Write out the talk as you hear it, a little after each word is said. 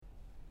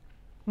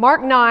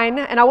Mark 9,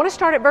 and I want to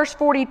start at verse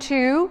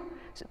 42.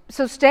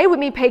 So stay with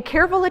me, pay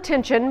careful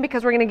attention,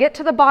 because we're going to get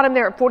to the bottom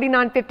there at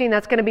 49:15.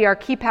 That's going to be our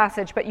key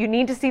passage, but you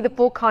need to see the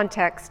full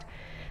context.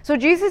 So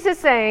Jesus is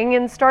saying,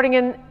 and starting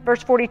in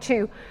verse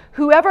 42,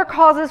 whoever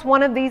causes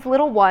one of these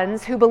little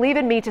ones who believe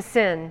in me to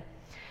sin,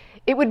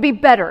 it would be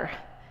better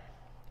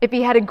if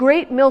he had a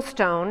great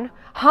millstone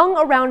hung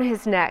around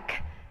his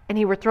neck and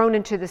he were thrown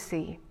into the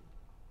sea.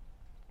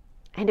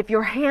 And if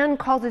your hand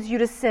causes you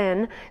to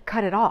sin,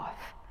 cut it off.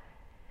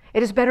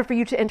 It is better for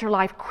you to enter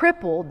life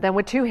crippled than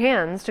with two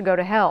hands to go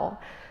to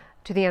hell,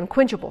 to the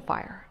unquenchable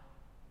fire.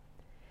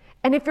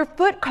 And if your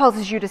foot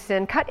causes you to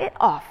sin, cut it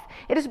off.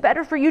 It is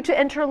better for you to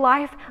enter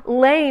life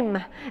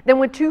lame than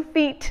with 2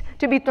 feet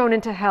to be thrown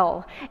into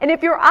hell. And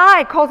if your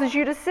eye causes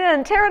you to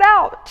sin, tear it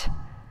out.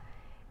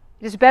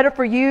 It is better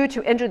for you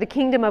to enter the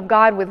kingdom of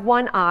God with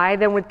 1 eye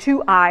than with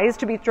 2 eyes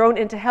to be thrown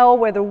into hell,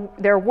 where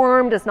their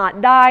worm does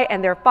not die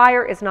and their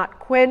fire is not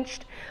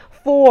quenched.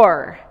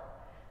 For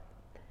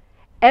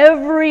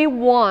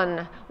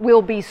everyone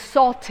will be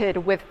salted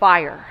with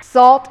fire.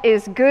 Salt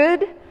is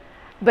good,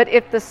 but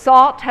if the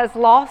salt has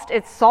lost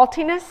its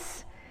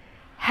saltiness,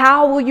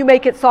 how will you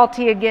make it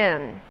salty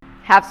again?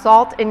 Have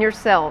salt in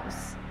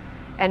yourselves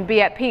and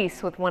be at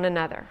peace with one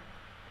another.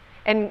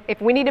 And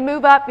if we need to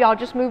move up, y'all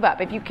just move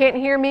up. If you can't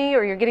hear me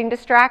or you're getting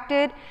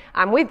distracted,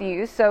 I'm with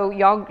you, so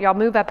y'all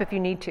move up if you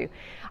need to.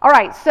 All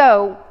right,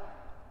 so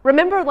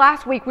remember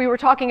last week we were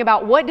talking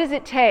about what does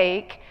it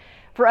take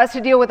for us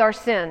to deal with our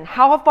sin?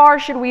 How far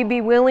should we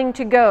be willing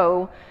to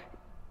go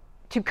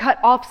to cut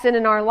off sin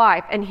in our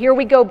life? And here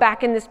we go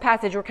back in this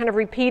passage. We're kind of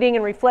repeating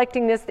and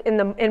reflecting this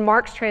in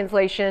Mark's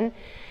translation.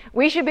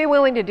 We should be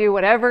willing to do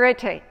whatever it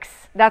takes.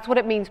 That's what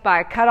it means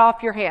by cut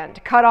off your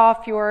hand, cut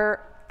off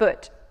your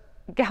foot,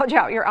 gouge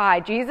out your eye.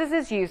 Jesus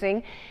is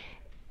using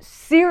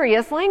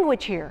serious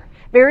language here.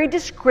 Very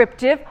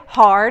descriptive,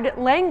 hard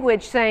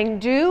language, saying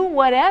do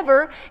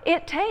whatever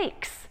it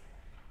takes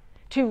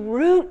to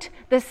root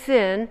the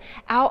sin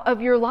out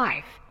of your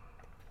life.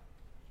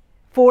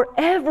 For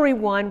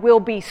everyone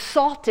will be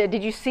salted,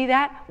 did you see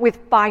that? With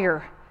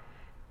fire.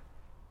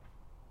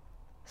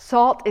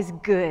 Salt is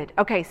good.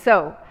 Okay,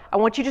 so I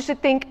want you just to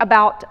think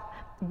about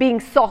being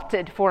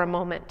salted for a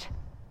moment.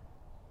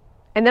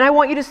 And then I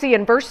want you to see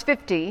in verse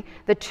 50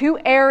 the 2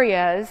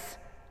 areas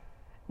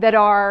that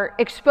are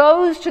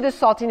exposed to the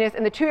saltiness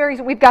and the 2 areas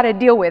that we've got to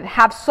deal with.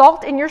 Have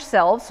salt in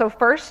yourselves. So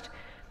first,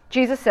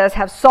 Jesus says,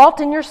 have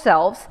salt in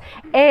yourselves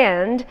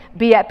and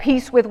be at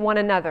peace with one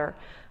another.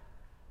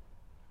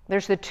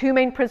 There's the 2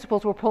 main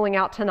principles we're pulling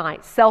out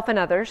tonight, self and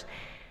others.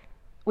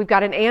 We've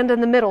got an and in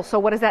the middle, so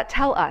what does that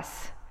tell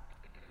us?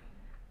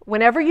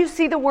 Whenever you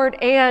see the word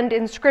and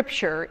in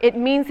Scripture, it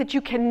means that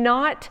you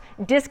cannot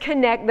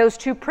disconnect those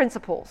 2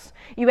 principles.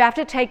 You have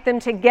to take them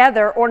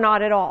together or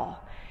not at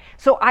all.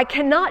 So I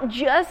cannot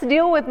just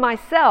deal with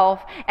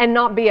myself and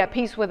not be at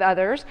peace with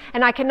others,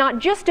 and I cannot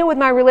just deal with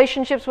my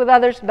relationships with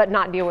others but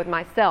not deal with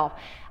myself.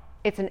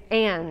 It's an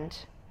and.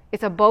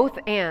 It's a both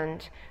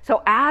and.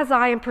 So as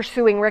I am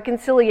pursuing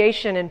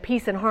reconciliation and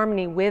peace and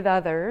harmony with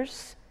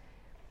others,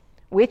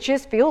 which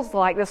feels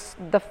like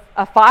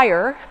a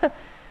fire,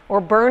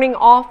 or burning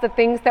off the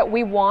things that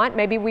we want.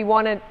 Maybe we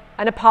want an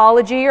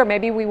apology, or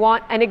maybe we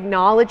want an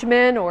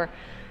acknowledgement, or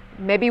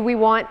maybe we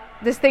want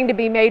this thing to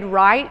be made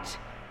right.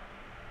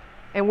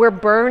 And we're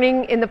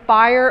burning in the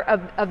fire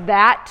of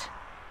that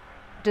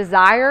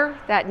desire,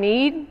 that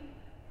need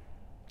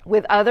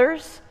with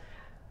others.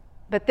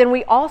 But then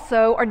we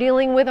also are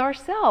dealing with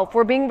ourselves.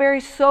 We're being very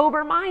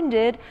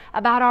sober-minded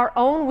about our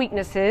own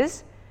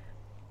weaknesses.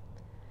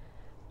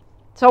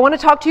 So I want to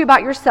talk to you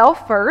about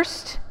yourself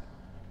first,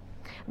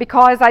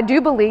 because I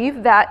do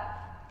believe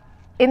that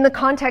in the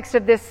context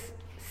of this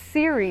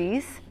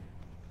series,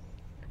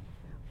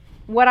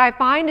 what I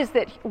find is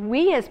that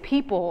we as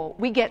people,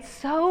 we get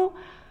so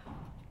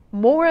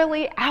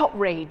morally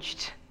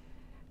outraged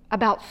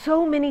about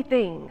so many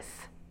things,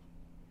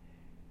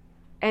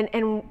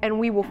 and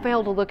we will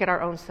fail to look at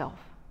our own self.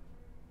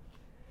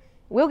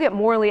 We'll get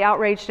morally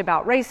outraged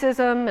about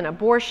racism and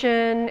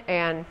abortion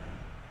and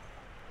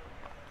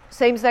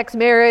same-sex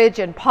marriage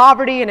and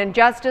poverty and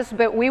injustice,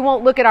 but we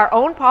won't look at our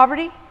own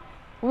poverty.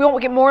 We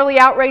won't get morally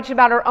outraged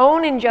about our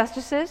own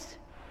injustices.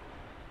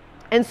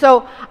 And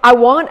so I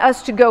want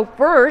us to go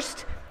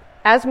first,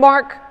 as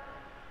Mark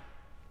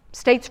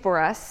states for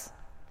us,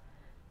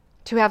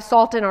 to have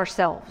salt in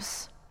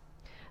ourselves.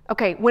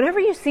 Okay, whenever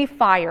you see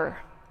fire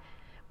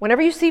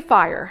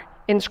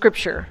in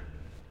Scripture,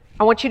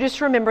 I want you to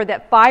just remember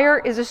that fire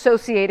is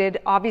associated,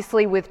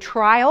 obviously, with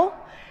trial,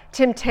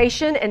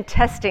 temptation, and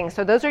testing.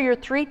 So those are your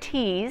 3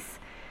 T's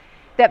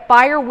that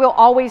fire will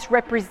always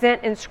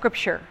represent in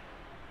Scripture.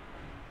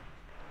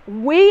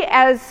 We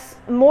as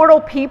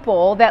mortal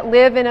people that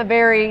live in a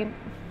very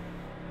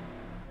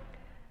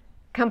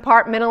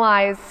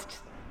compartmentalized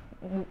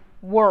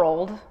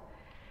world,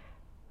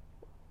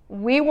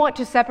 we want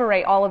to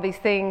separate all of these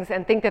things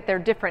and think that they're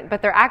different,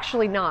 but they're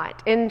actually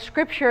not. In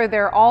Scripture,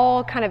 they're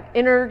all kind of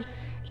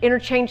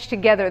interchanged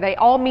together. They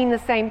all mean the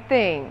same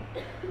thing.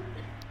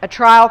 A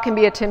trial can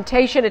be a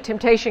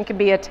temptation can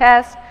be a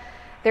test.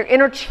 They're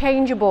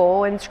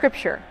interchangeable in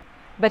Scripture.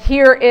 But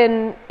here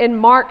in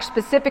Mark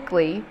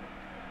specifically,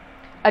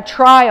 a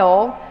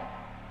trial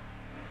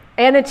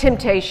and a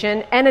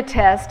temptation and a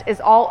test is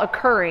all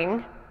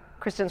occurring.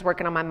 Kristen's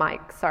working on my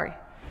mic, sorry.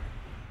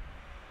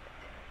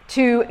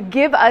 To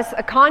give us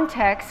a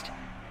context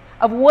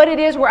of what it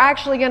is we're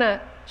actually going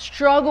to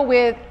struggle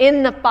with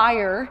in the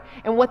fire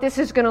and what this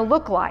is going to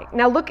look like.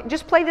 Now look,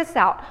 just play this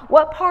out.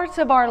 What parts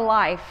of our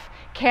life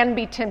can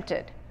be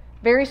tempted?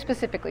 Very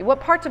specifically, what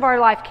parts of our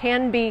life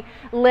can be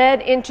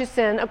led into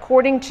sin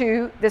according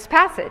to this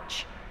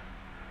passage?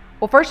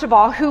 Well, first of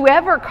all,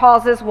 whoever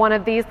causes one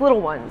of these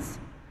little ones,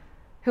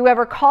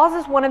 whoever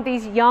causes one of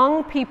these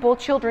young people,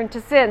 children,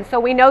 to sin. So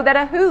we know that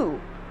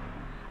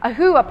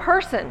a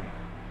person,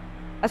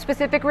 a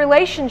specific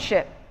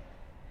relationship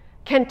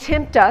can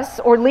tempt us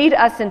or lead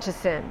us into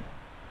sin.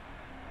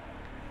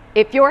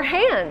 If your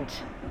hand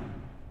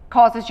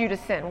causes you to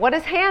sin, what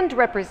does hand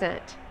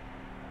represent?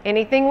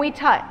 Anything we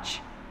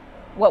touch,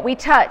 what we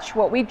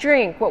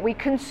drink, what we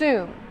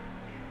consume.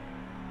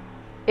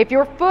 If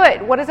your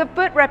foot, what does a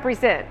foot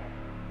represent?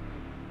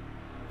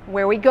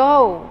 Where we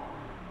go.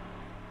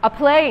 A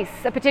place,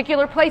 a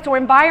particular place or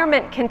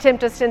environment can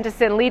tempt us into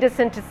sin, lead us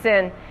into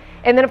sin.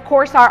 And then, of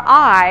course, our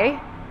eye,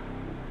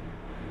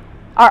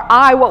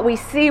 what we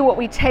see, what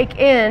we take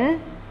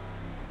in.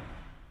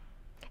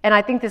 And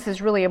I think this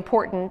is really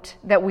important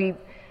that we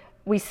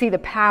see the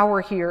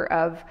power here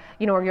of,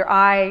 your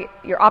eye,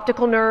 your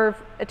optical nerve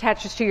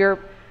attaches to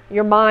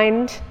your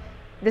mind.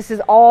 This is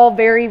all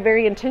very,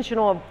 very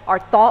intentional of our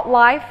thought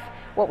life.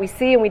 What we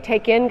see and we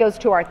take in goes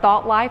to our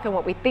thought life and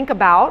what we think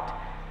about.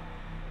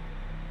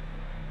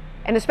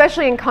 And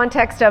especially in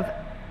context of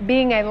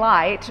being a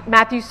light,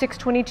 Matthew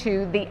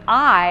 6:22, the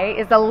eye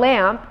is the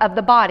lamp of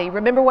the body.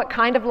 Remember what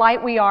kind of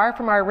light we are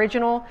from our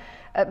original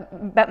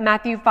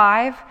Matthew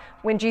 5,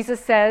 when Jesus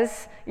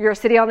says, you're a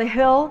city on the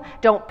hill,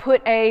 don't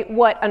put a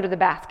what under the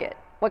basket?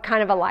 What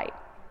kind of a light?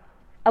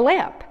 A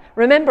lamp.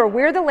 Remember,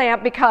 we're the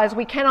lamp because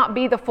we cannot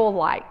be the full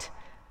light.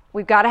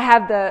 We've got to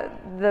have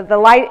the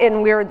light,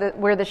 and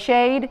we're the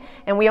shade,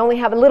 and we only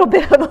have a little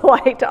bit of the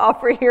light to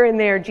offer here and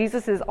there.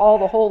 Jesus is all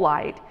the whole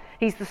light.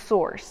 He's the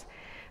source.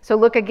 So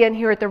look again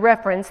here at the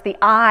reference. The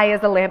eye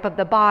is the lamp of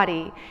the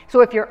body.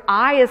 So if your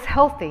eye is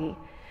healthy,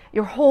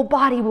 your whole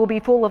body will be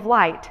full of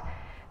light.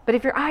 But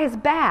if your eye is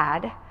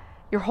bad,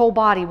 your whole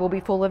body will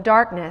be full of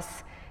darkness.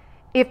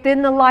 If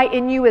then the light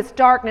in you is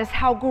darkness,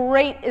 how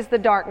great is the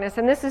darkness?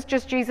 And this is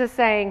just Jesus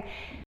saying,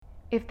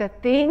 if the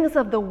things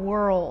of the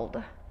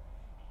world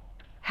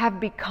have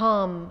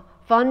become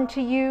fun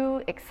to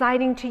you,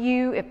 exciting to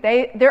you, if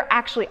they're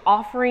actually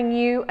offering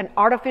you an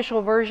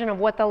artificial version of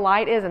what the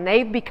light is and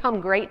they've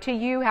become great to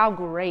you, how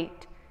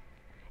great.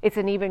 It's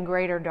an even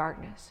greater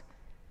darkness.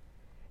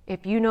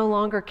 If you no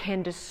longer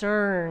can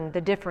discern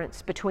the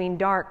difference between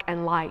dark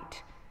and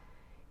light,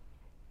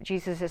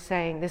 Jesus is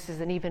saying this is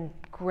an even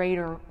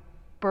greater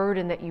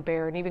burden that you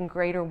bear, an even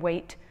greater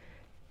weight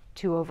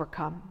to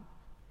overcome.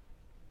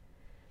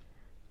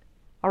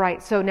 All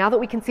right, so now that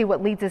we can see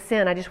what leads us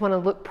in, I just want to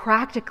look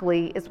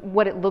practically at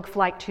what it looks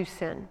like to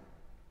sin.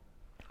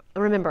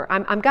 Remember,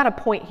 I've got a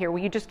point here. Will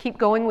you just keep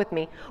going with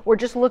me? We're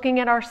just looking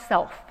at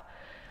ourself.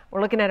 We're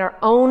looking at our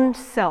own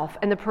self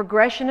and the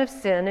progression of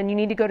sin, and you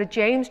need to go to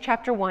James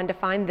chapter 1 to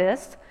find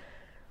this.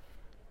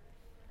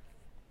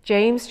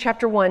 James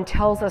chapter 1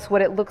 tells us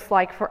what it looks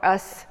like for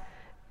us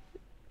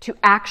to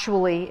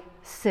actually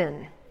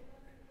sin.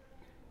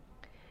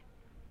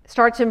 It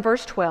starts in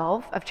verse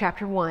 12 of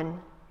chapter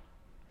 1.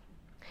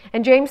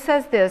 And James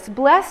says this,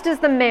 blessed is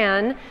the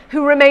man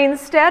who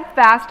remains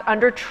steadfast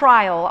under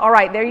trial. All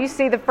right, there you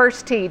see the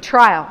first T,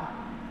 trial.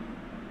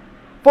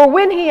 For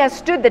when he has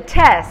stood the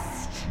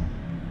test,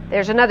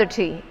 there's another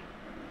T,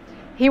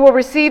 he will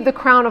receive the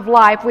crown of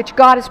life, which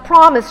God has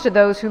promised to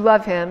those who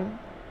love him.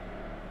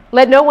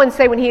 Let no one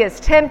say when he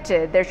is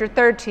tempted, there's your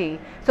third T.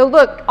 So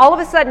look, all of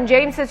a sudden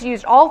James has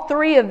used all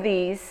three of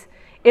these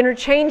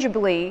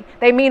interchangeably.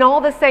 They mean all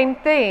the same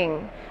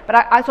thing.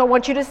 But I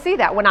want you to see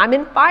that. When I'm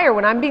in fire,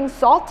 when I'm being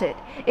salted,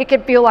 it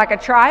can feel like a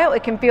trial,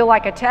 it can feel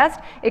like a test,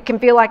 it can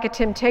feel like a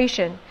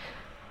temptation.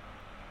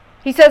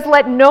 He says,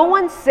 let no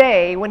one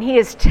say when he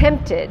is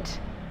tempted,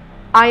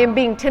 I am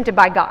being tempted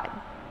by God.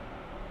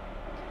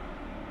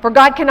 For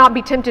God cannot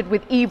be tempted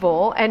with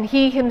evil, and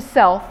he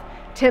himself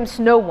tempts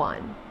no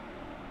one.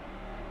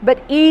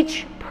 But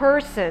each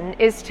person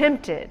is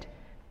tempted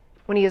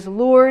when he is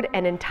lured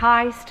and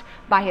enticed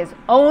by his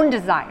own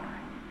desire.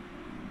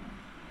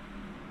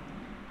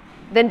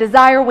 Then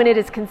desire, when it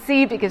is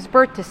conceived, it gives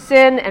birth to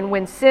sin, and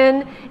when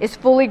sin is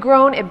fully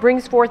grown, it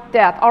brings forth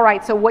death. All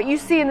right, so what you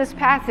see in this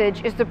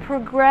passage is the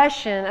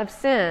progression of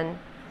sin.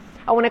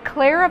 I want to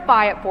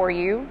clarify it for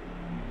you.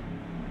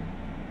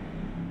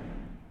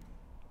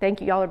 Thank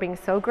you. Y'all are being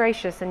so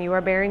gracious, and you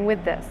are bearing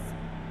with this.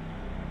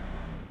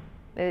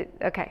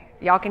 Okay,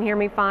 y'all can hear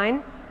me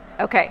fine?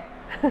 Okay.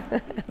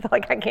 It's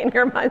like I can't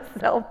hear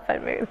myself.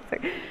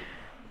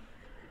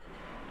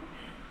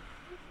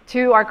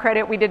 To our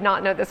credit, we did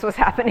not know this was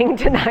happening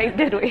tonight,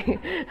 did we?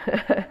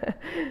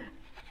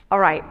 All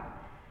right.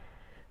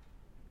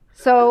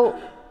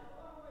 So,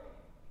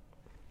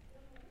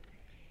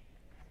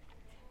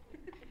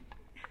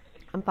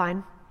 I'm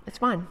fine. It's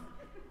fine.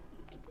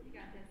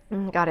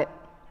 Got it.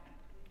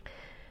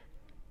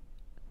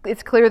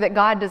 It's clear that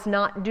God does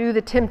not do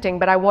the tempting,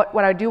 but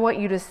what I do want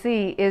you to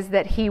see is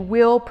that He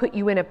will put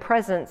you in a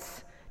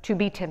presence to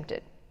be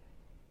tempted.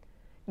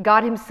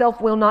 God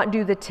Himself will not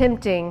do the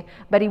tempting,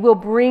 but He will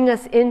bring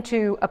us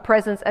into a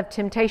presence of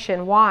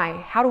temptation.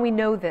 Why? How do we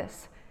know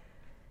this?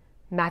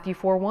 Matthew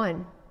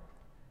 4:1.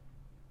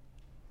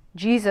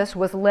 Jesus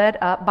was led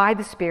up by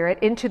the Spirit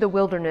into the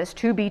wilderness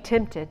to be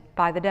tempted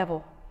by the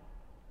devil.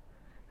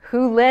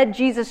 Who led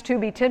Jesus to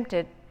be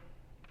tempted?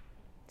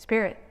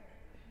 Spirit.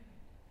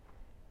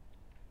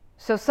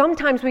 So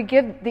sometimes we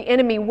give the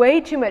enemy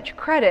way too much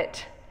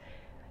credit,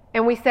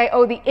 and we say,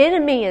 oh, the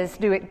enemy is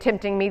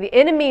tempting me. The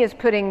enemy is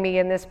putting me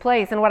in this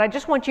place. And what I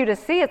just want you to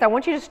see is I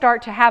want you to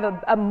start to have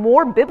a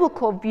more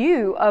biblical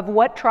view of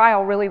what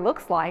trial really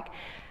looks like,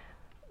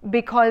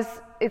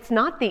 because it's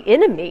not the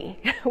enemy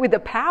with the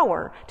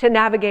power to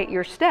navigate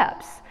your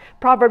steps.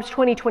 Proverbs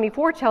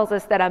 20:24 tells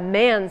us that a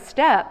man's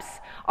steps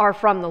are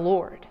from the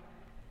Lord.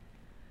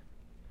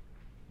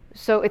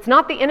 So it's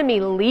not the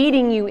enemy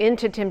leading you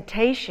into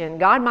temptation.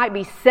 God might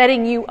be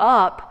setting you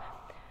up.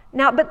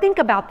 Now, but think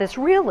about this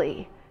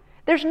really.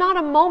 There's not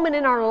a moment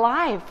in our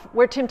life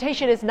where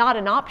temptation is not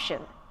an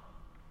option.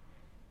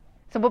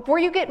 So before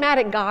you get mad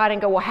at God and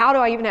go, well, how do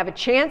I even have a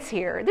chance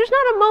here? There's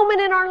not a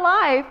moment in our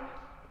life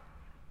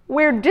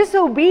where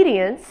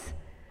disobedience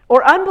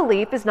or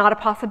unbelief is not a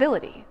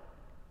possibility.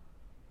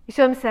 You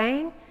see what I'm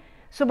saying?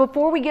 So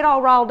before we get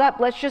all riled up,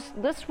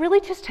 let's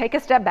really just take a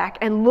step back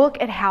and look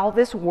at how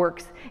this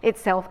works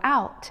itself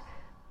out.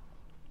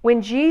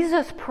 When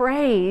Jesus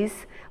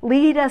prays,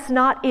 lead us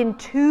not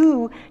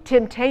into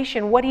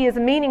temptation, what he is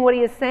meaning, what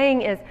he is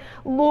saying is,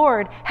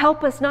 Lord,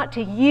 help us not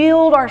to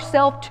yield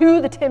ourselves to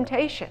the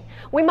temptation.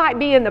 We might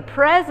be in the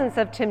presence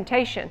of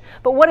temptation,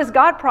 but what does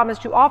God promise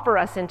to offer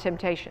us in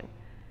temptation?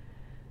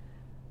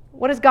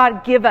 What does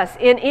God give us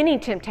in any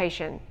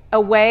temptation? A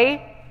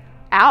way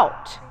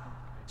out.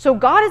 So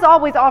God is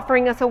always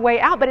offering us a way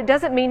out, but it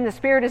doesn't mean the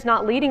Spirit is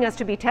not leading us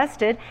to be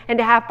tested and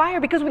to have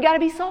fire, because we got to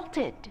be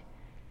salted.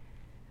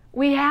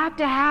 We have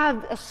to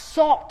have a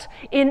salt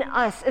in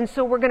us, and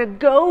so we're going to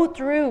go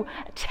through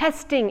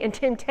testing and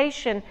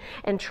temptation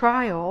and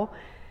trial.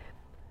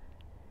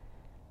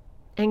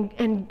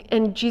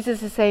 And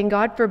Jesus is saying,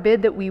 God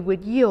forbid that we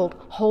would yield,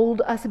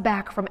 hold us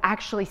back from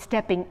actually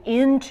stepping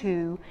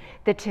into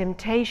the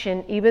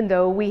temptation, even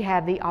though we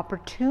have the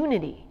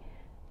opportunity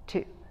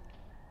to.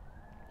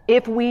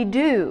 If we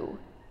do,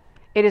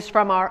 it is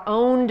from our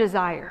own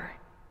desire.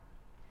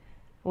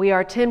 We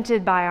are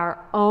tempted by our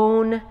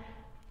own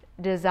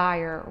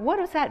desire. What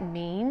does that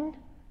mean?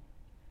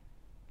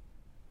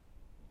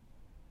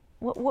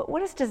 What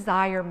does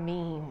desire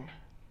mean?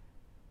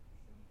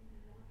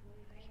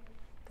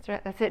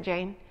 That's it,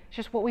 Jane. It's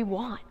just what we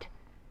want.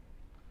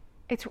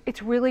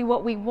 It's really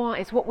what we want.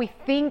 It's what we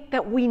think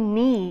that we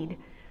need.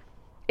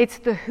 It's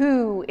the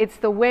who, it's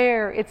the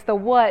where, it's the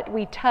what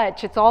we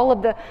touch. It's all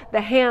of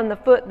the hand, the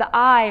foot, the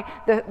eye,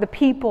 the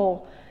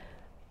people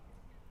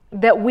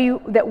that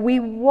we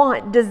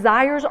want.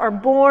 Desires are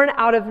born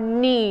out of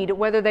need,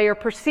 whether they are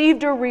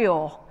perceived or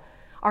real.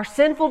 Our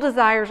sinful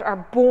desires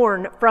are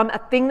born from a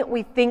thing that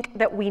we think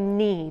that we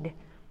need.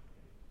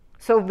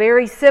 So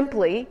very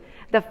simply,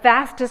 the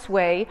fastest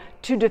way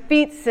to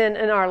defeat sin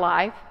in our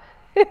life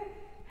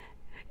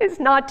is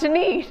not to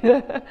need.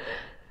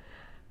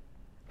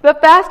 The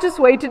fastest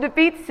way to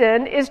defeat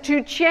sin is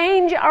to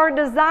change our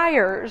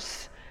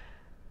desires,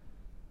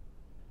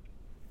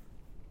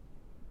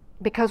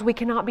 because we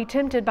cannot be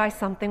tempted by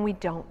something we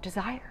don't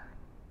desire.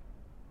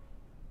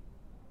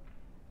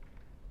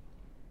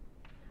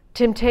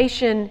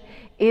 Temptation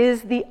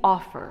is the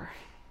offer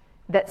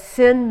that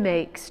sin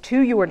makes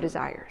to your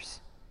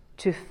desires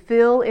to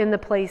fill in the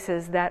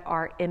places that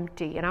are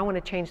empty. And I want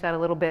to change that a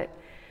little bit.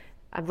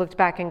 I've looked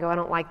back and go, I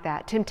don't like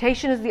that.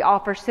 Temptation is the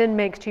offer sin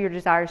makes to your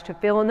desires to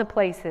fill in the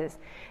places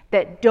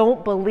that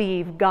don't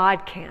believe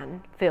God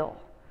can fill.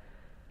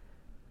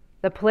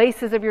 The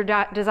places of your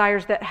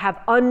desires that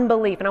have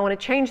unbelief. And I want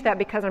to change that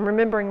because I'm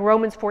remembering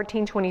Romans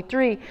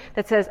 14:23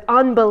 that says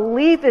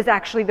unbelief is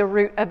actually the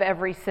root of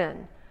every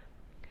sin.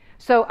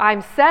 So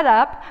I'm set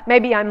up,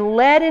 maybe I'm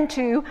led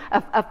into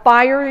a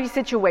fiery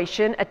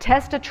situation, a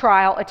test, a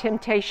trial, a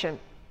temptation.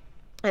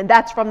 And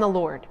that's from the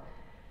Lord.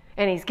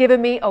 And He's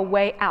given me a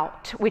way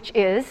out, which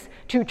is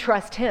to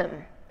trust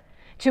Him,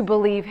 to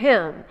believe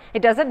Him.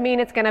 It doesn't mean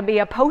it's going to be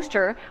a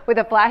poster with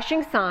a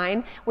flashing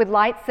sign with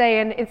lights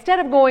saying, instead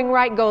of going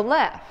right, go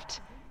left.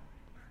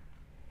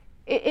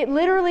 It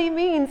literally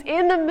means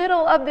in the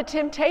middle of the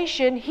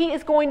temptation, He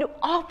is going to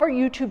offer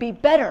you to be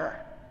better.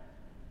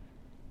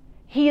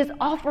 He is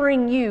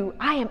offering you,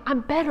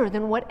 I'm better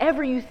than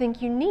whatever you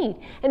think you need.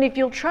 And if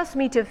you'll trust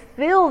me to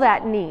fill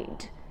that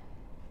need.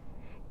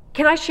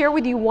 Can I share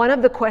with you one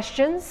of the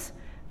questions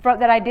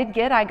that I did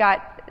get? I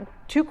got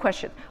two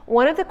questions.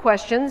 One of the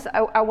questions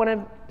I want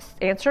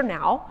to answer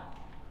now,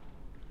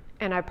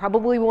 and I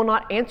probably will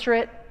not answer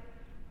it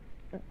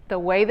the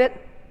way that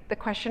the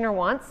questioner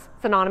wants.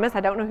 It's anonymous.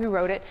 I don't know who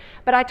wrote it.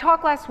 But I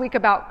talked last week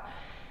about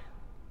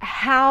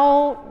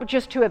how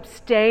just to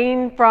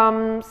abstain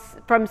from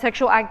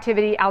sexual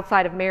activity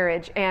outside of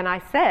marriage. And I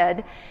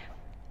said,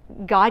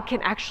 God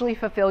can actually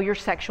fulfill your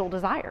sexual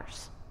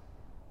desires.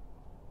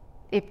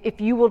 If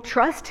you will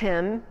trust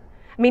Him.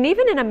 I mean,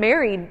 even in a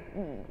married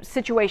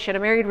situation, a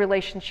married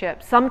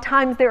relationship,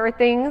 sometimes there are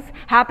things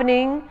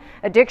happening,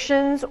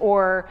 addictions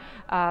or,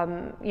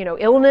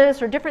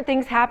 illness or different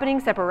things happening,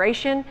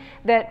 separation,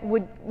 that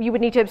you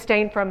would need to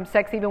abstain from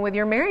sex even with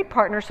your married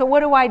partner. So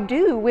what do I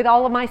do with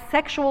all of my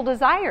sexual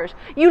desires?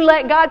 You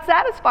let God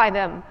satisfy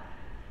them.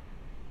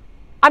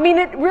 I mean,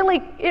 it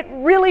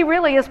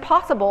really is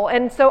possible.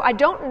 And so I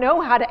don't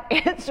know how to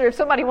answer, if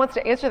somebody wants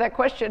to answer that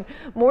question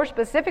more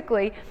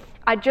specifically.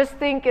 I just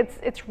think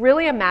it's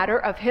really a matter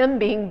of Him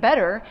being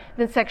better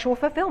than sexual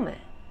fulfillment.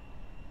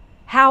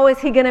 How is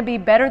He going to be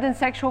better than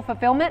sexual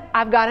fulfillment?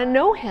 I've got to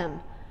know Him.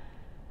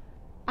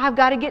 I've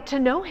got to get to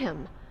know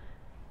Him.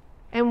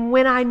 And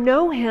when I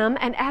know Him,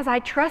 and as I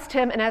trust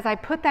Him, and as I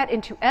put that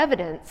into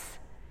evidence,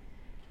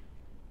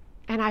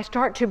 and I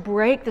start to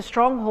break the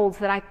strongholds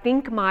that I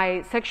think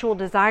my sexual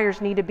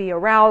desires need to be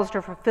aroused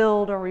or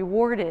fulfilled or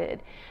rewarded,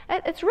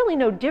 it's really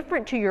no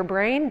different to your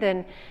brain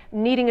than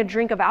needing a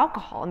drink of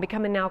alcohol and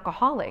becoming an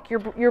alcoholic.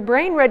 Your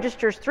brain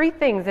registers three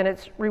things in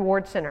its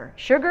reward center: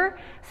 sugar,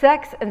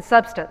 sex, and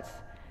substance.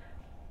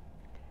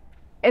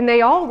 And they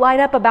all light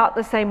up about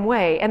the same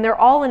way, and they're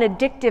all an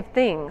addictive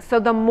thing. So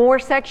the more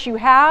sex you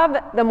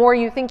have, the more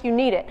you think you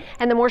need it.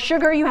 And the more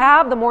sugar you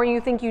have, the more you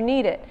think you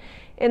need it.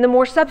 And the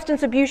more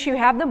substance abuse you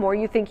have, the more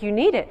you think you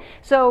need it.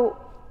 So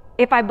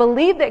if I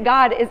believe that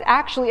God is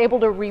actually able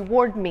to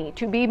reward me,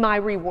 to be my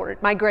reward,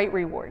 my great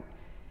reward,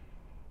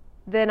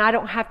 then I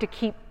don't have to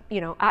keep,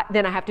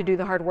 then I have to do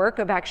the hard work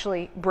of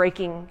actually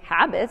breaking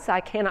habits.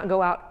 I cannot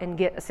go out and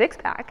get a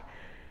six-pack.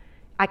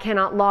 I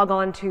cannot log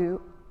on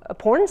to a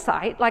porn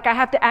site. Like, I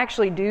have to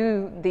actually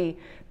do the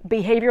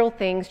behavioral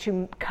things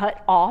to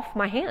cut off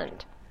my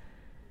hand.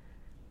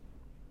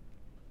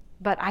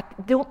 But I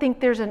don't think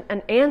there's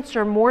an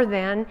answer more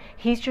than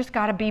He's just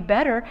got to be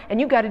better, and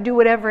you've got to do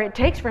whatever it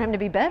takes for Him to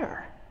be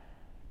better.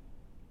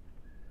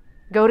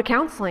 Go to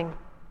counseling.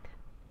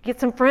 Get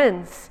some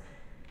friends.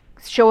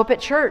 Show up at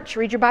church.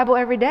 Read your Bible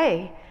every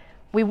day.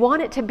 We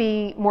want it to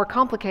be more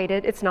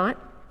complicated. It's not.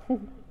 All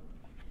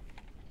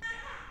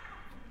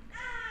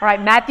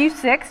right, Matthew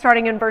 6,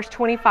 starting in verse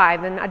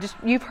 25. And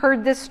you've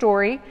heard this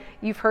story.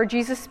 You've heard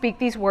Jesus speak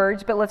these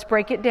words, but let's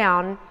break it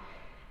down.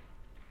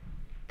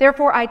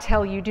 Therefore, I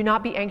tell you, do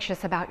not be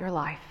anxious about your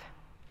life,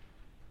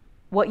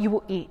 what you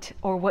will eat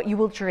or what you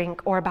will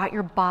drink, or about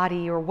your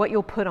body or what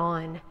you'll put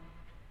on.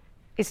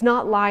 Is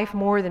not life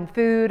more than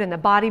food, and the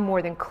body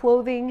more than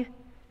clothing?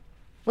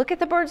 Look at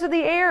the birds of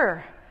the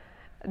air.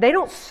 They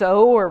don't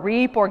sow or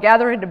reap or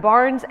gather into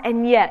barns,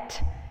 and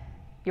yet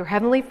your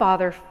heavenly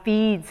Father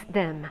feeds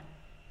them.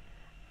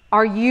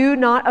 Are you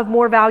not of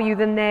more value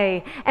than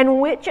they?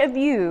 And which of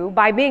you,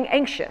 by being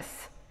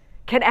anxious,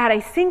 can add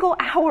a single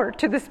hour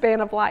to the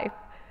span of life?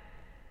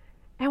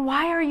 And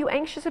why are you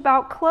anxious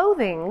about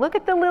clothing? Look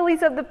at the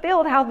lilies of the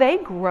field, how they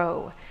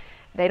grow.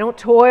 They don't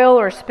toil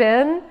or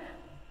spin.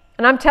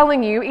 And I'm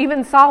telling you,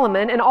 even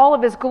Solomon in all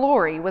of his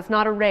glory was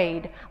not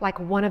arrayed like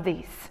one of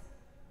these.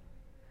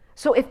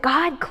 So if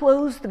God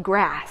clothes the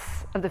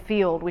grass of the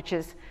field, which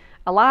is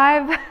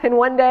alive in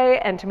one day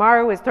and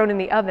tomorrow is thrown in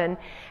the oven,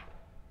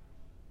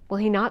 will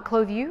He not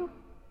clothe you?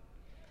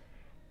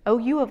 Oh,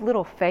 you of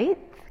little faith? ?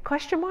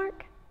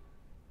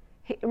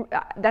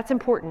 That's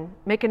important.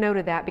 Make a note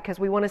of that, because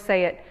we want to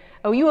say it.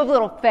 Oh, you of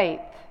little faith.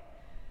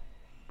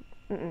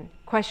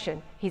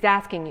 Question. He's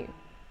asking you.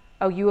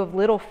 Oh, you of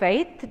little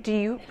faith? Do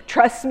you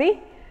trust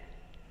me?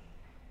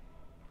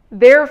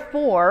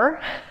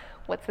 Therefore,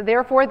 what's the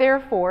therefore?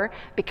 Therefore,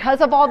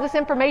 because of all this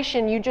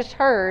information you just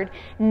heard,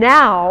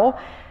 now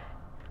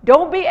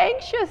don't be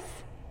anxious,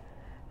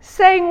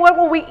 saying, what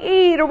will we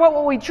eat, or what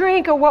will we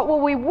drink, or what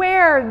will we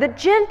wear? The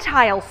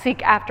Gentiles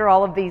seek after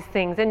all of these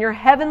things, and your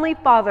heavenly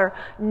Father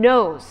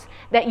knows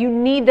that you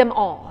need them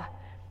all.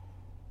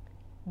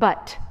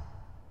 But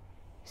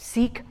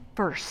seek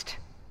first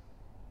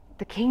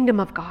the kingdom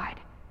of God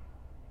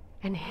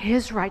and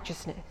His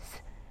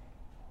righteousness,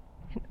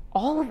 and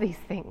all of these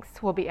things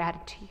will be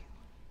added to you.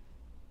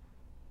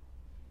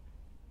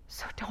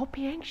 So don't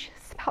be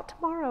anxious about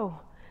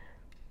tomorrow.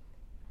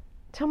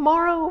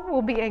 Tomorrow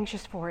will be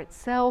anxious for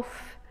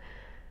itself.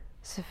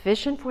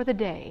 Sufficient for the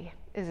day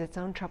is its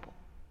own trouble.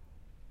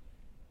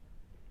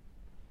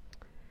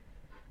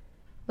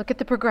 Look at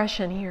the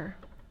progression here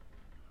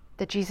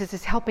that Jesus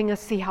is helping us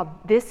see how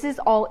this is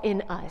all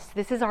in us.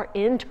 This is our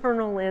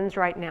internal lens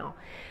right now.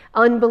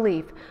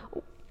 Unbelief.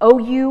 Oh,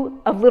 you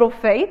of little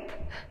faith.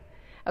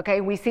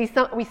 Okay, we see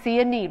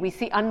a need. We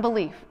see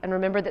unbelief. And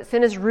remember that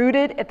sin is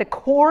rooted at the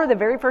core. The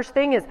very first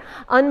thing is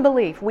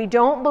unbelief. We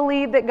don't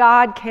believe that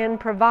God can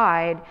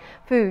provide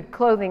food,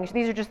 clothing.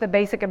 These are just the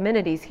basic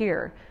amenities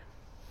here.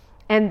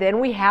 And then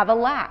we have a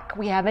lack.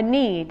 We have a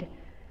need.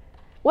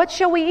 What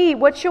shall we eat?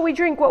 What shall we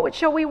drink? What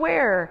shall we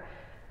wear?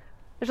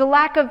 There's a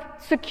lack of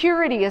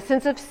security, a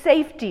sense of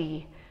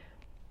safety.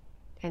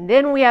 And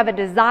then we have a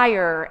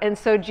desire. And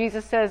so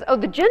Jesus says,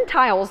 the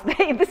Gentiles,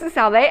 this is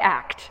how they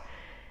act.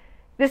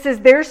 This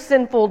is their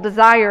sinful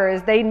desire,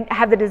 is they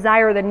have the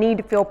desire, the need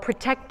to feel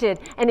protected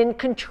and in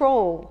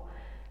control.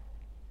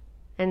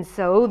 And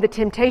so the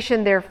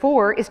temptation,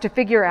 therefore, is to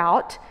figure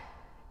out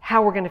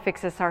how we're going to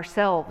fix this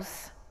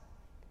ourselves.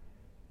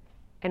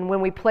 And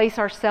when we place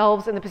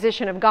ourselves in the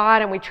position of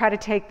God and we try to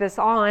take this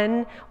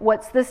on,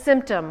 what's the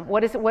symptom?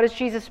 What is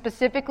Jesus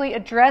specifically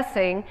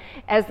addressing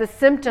as the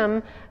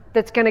symptom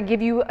that's going to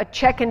give you a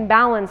check and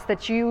balance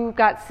that you've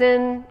got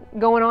sin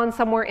going on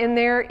somewhere in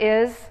there?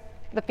 Is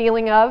the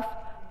feeling of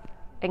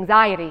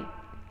anxiety.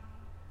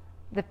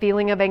 The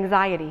feeling of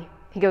anxiety.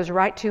 He goes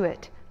right to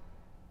it.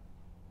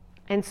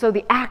 And so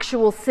the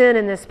actual sin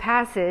in this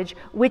passage,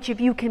 which of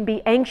you can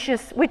be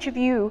anxious, which of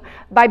you,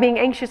 by being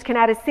anxious, can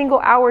add a single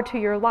hour to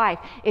your life?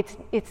 It's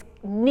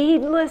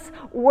needless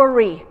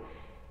worry.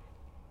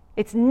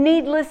 It's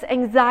needless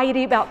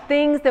anxiety about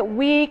things that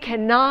we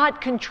cannot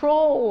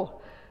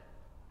control.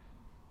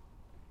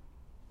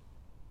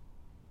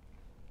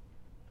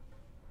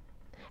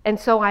 And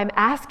so I'm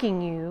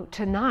asking you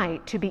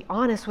tonight to be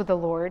honest with the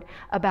Lord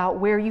about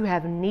where you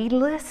have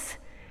needless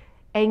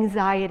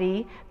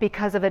anxiety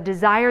because of a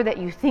desire that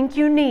you think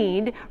you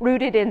need,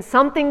 rooted in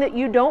something that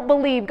you don't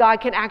believe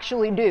God can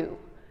actually do.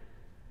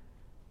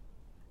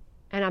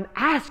 And I'm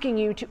asking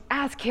you to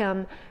ask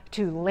Him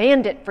to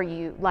land it for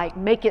you, like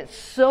make it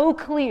so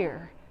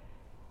clear.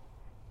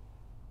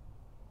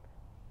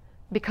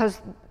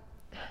 Because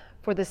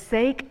for the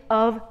sake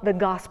of the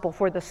gospel,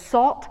 for the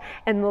salt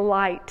and the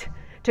light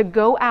to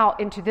go out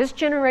into this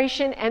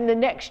generation and the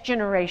next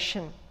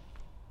generation,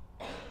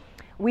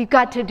 we've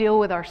got to deal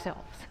with ourselves.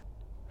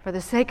 For the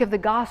sake of the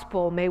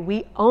gospel, may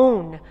we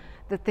own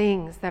the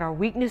things that are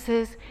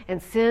weaknesses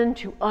and sin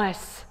to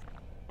us.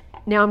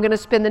 Now I'm going to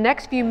spend the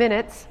next few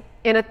minutes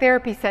in a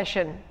therapy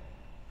session.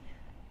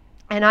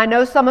 And I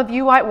know some of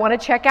you might want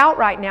to check out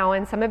right now,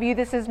 and some of you,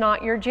 this is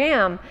not your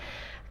jam.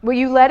 Will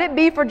you let it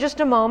be for just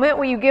a moment?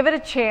 Will you give it a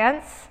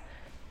chance?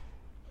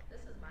 This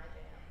is my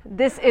jam.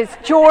 This is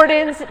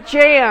Jordan's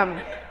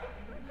jam.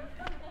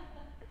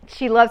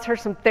 She loves her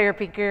some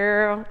therapy,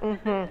 girl.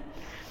 Mm-hmm.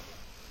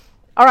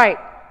 All right.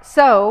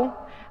 So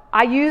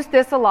I use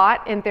this a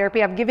lot in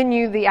therapy. I've given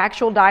you the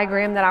actual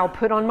diagram that I'll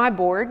put on my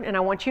board, and I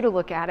want you to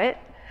look at it.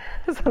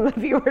 Some of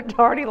you are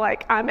already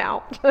like, I'm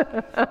out.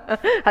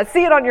 I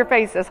see it on your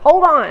faces.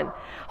 Hold on.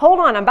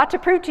 I'm about to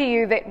prove to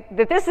you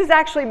that this is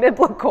actually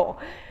biblical.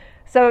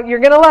 So you're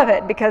going to love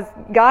it because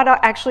God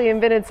actually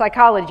invented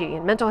psychology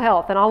and mental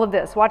health and all of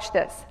this. Watch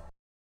this.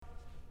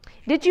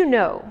 Did you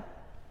know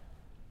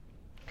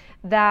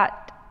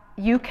that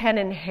you can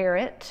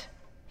inherit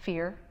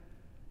fear?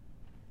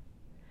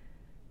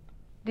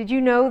 Did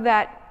you know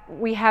that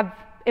we have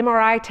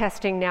MRI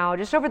testing now,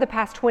 just over the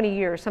past 20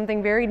 years,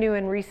 something very new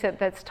and recent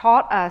that's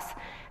taught us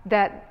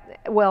that,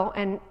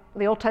 and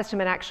the Old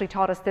Testament actually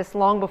taught us this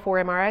long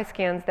before MRI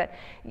scans, that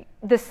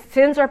the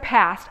sins are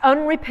passed,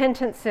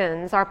 unrepentant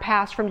sins are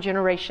passed from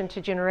generation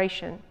to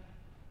generation.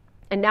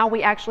 And now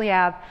we actually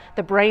have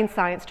the brain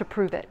science to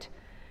prove it.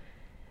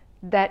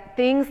 That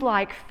things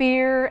like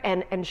fear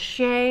and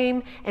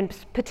shame and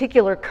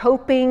particular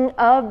coping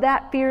of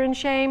that fear and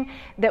shame,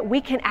 that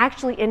we can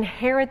actually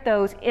inherit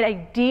those at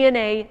a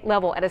DNA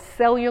level, at a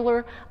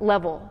cellular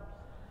level.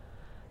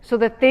 So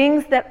the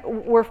things that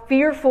were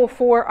fearful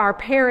for our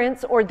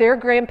parents or their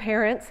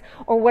grandparents,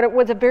 or what it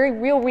was a very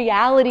real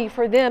reality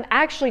for them,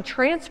 actually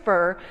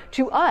transfer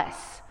to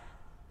us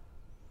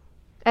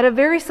at a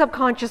very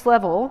subconscious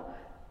level.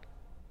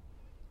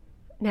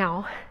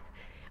 Now,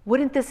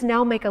 wouldn't this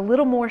now make a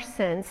little more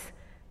sense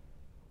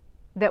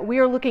that we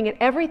are looking at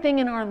everything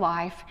in our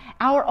life,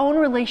 our own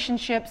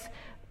relationships,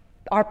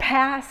 our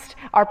past,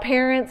 our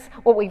parents,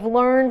 what we've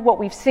learned, what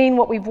we've seen,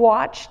 what we've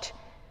watched?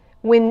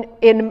 When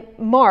in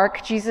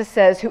Mark, Jesus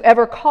says,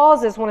 whoever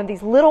causes one of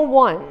these little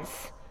ones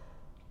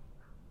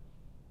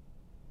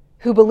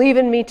who believe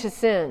in me to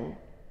sin,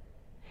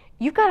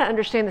 you've got to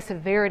understand the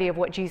severity of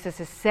what Jesus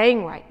is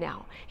saying right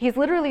now. He's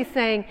literally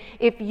saying,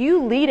 if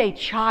you lead a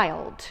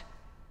child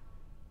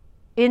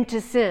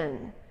into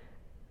sin,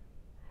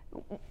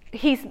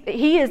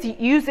 he is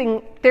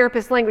using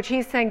therapist language.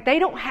 He's saying they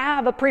don't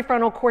have a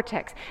prefrontal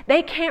cortex.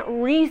 They can't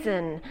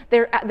reason.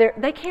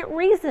 They can't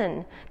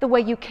reason the way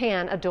you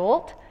can,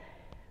 adult.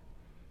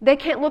 They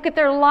can't look at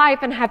their life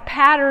and have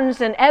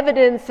patterns and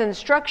evidence and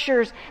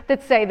structures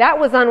that say that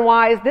was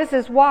unwise, this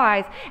is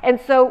wise.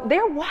 And so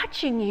they're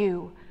watching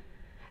you.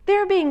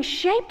 They're being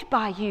shaped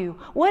by you.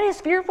 What is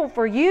fearful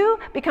for you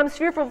becomes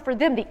fearful for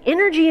them. The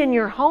energy in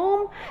your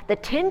home, the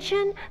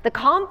tension, the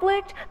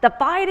conflict, the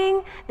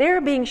fighting,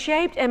 they're being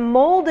shaped and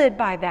molded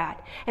by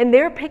that. And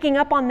they're picking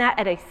up on that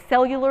at a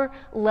cellular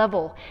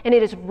level. And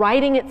it is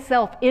writing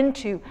itself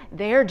into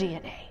their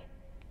DNA.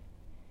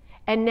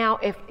 And now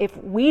if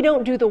we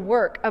don't do the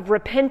work of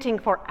repenting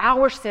for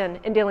our sin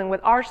and dealing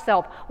with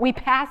ourselves, we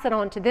pass it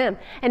on to them.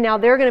 And now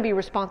they're going to be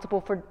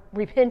responsible for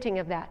repenting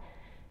of that.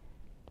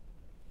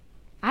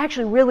 I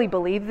actually really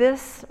believe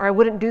this, or I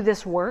wouldn't do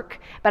this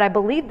work, but I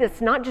believe this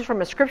not just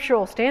from a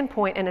scriptural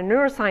standpoint and a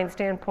neuroscience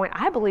standpoint,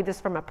 I believe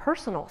this from a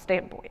personal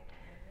standpoint.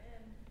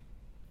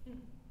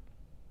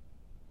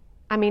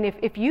 I mean,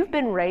 if you've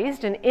been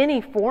raised in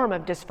any form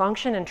of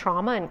dysfunction and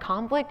trauma and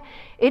conflict,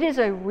 it is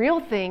a real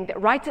thing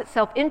that writes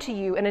itself into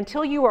you. And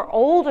until you are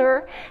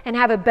older and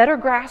have a better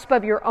grasp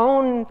of your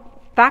own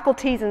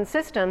faculties and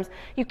systems,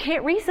 you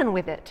can't reason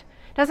with it.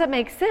 Does it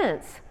make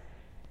sense?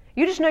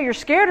 You just know you're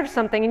scared of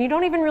something and you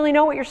don't even really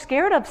know what you're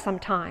scared of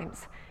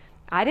sometimes.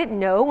 I didn't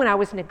know when I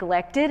was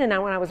neglected and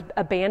when I was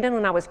abandoned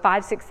when I was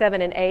 5, 6,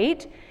 7, and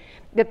 8,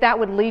 that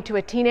would lead to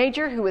a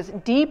teenager who was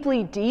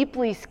deeply,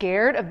 deeply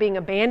scared of being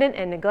abandoned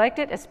and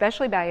neglected,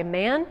 especially by a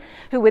man,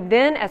 who would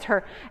then,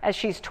 as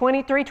she's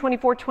 23,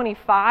 24,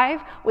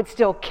 25, would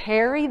still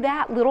carry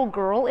that little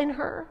girl in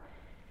her,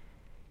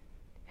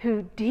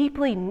 who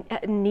deeply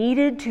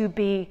needed to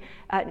be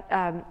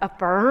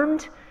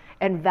affirmed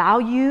and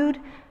valued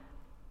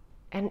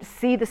and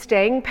see the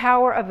staying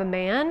power of a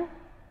man.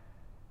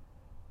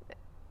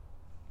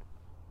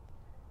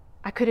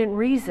 I couldn't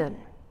reason.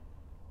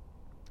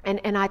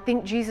 And I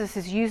think Jesus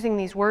is using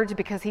these words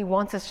because he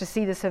wants us to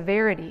see the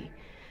severity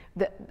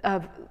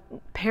of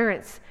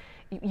parents.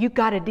 You've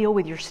got to deal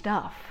with your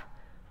stuff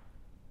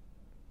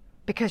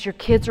because your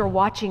kids are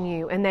watching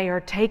you and they are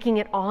taking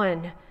it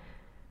on.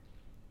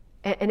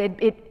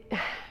 And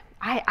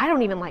I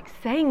don't even like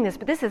saying this,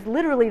 but this is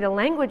literally the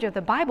language of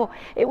the Bible.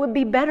 It would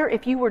be better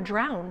if you were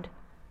drowned.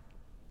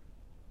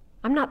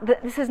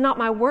 This is not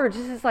my words.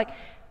 This is like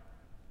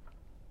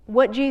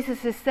what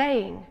Jesus is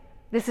saying.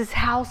 This is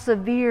how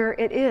severe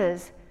it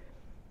is.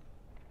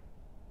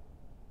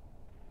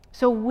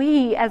 So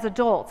we as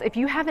adults, if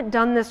you haven't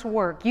done this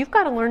work, you've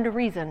got to learn to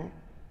reason.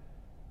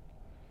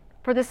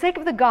 For the sake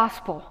of the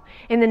gospel,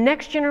 in the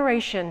next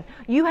generation,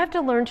 you have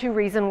to learn to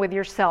reason with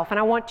yourself. And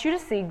I want you to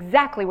see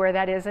exactly where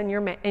that is in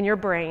your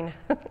brain.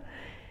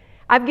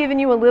 I've given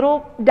you a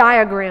little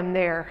diagram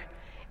there.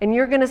 And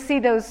you're going to see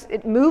those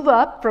move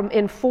up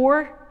in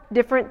 4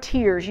 different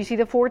tiers. You see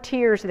the 4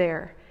 tiers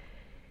there.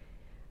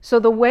 So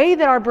the way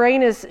that our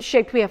brain is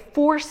shaped, we have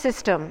 4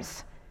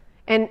 systems.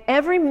 And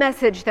every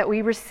message that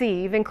we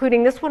receive,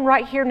 including this one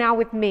right here now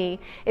with me,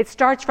 it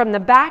starts from the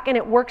back and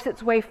it works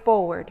its way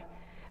forward.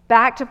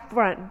 Back to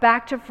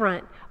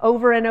front,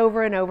 over and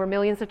over and over,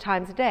 millions of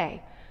times a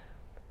day.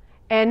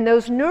 And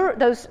those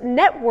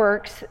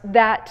networks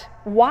that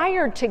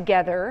wired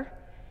together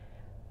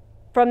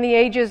from the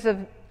ages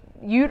of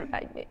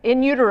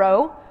in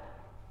utero,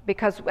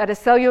 because at a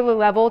cellular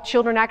level,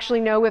 children actually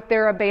know if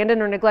they're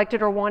abandoned or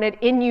neglected or wanted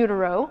in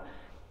utero.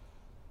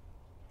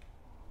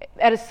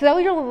 At a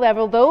cellular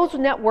level, those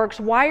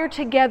networks wire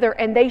together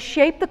and they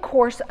shape the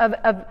course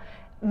of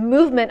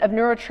movement of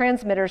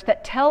neurotransmitters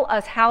that tell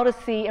us how to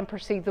see and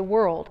perceive the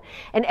world.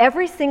 And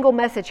every single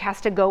message has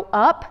to go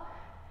up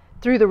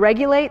through the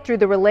regulate, through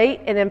the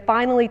relate, and then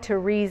finally to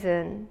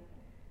reason.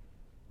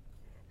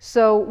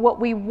 So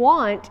what we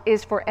want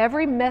is for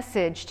every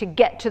message to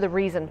get to the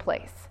reason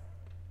place,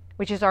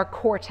 which is our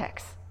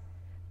cortex,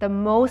 the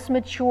most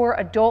mature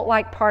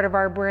adult-like part of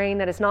our brain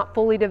that is not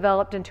fully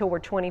developed until we're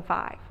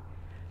 25.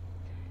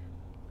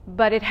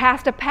 But it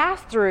has to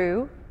pass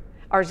through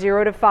our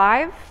 0 to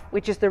 5,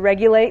 which is the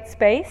regulate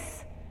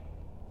space.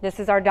 This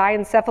is our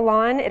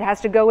diencephalon. It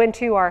has to go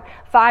into our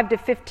 5 to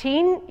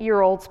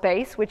 15-year-old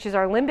space, which is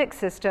our limbic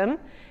system.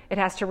 It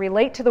has to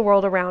relate to the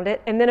world around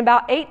it. And then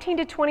about 18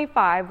 to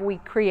 25, we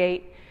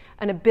create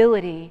an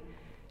ability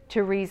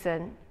to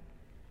reason.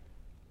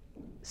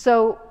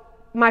 So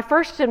my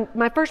first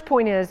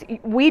point is,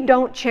 we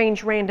don't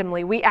change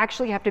randomly. We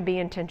actually have to be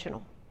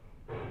intentional.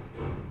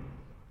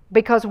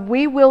 Because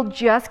we will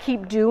just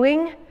keep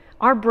doing.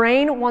 Our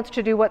brain wants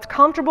to do what's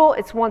comfortable,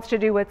 it wants to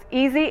do what's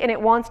easy, and it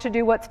wants to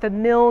do what's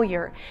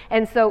familiar.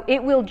 And so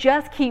it will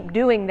just keep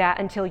doing that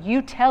until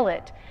you tell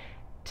it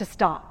to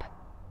stop.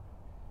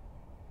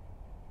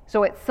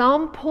 So at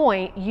some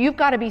point, you've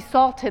got to be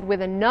salted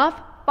with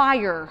enough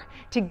fire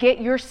to get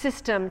your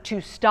system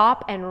to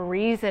stop and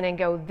reason and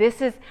go,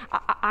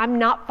 I'm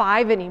not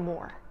 5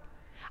 anymore.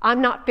 I'm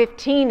not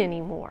 15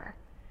 anymore.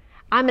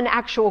 I'm an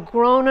actual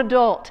grown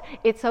adult.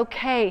 It's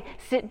okay.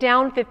 Sit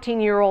down,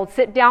 15-year-old.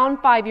 Sit down,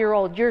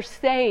 5-year-old. You're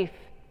safe.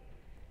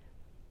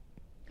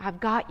 I've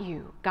got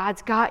you.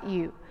 God's got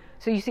you.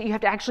 So you see, you have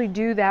to actually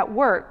do that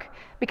work.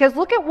 Because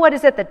look at what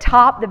is at the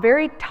top, the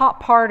very top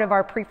part of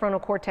our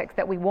prefrontal cortex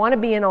that we want to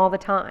be in all the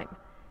time.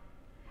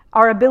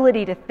 Our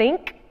ability to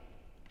think,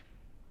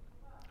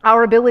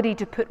 our ability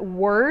to put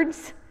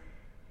words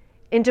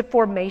into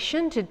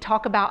formation, to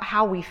talk about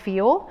how we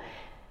feel,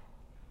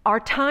 our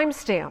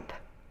timestamp,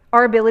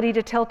 our ability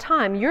to tell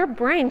time. Your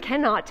brain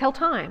cannot tell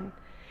time.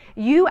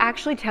 You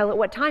actually tell it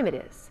what time it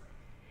is.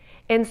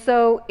 And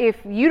so if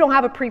you don't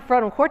have a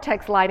prefrontal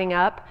cortex lighting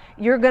up,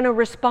 you're going to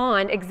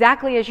respond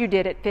exactly as you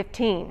did at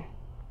 15.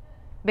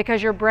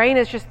 because your brain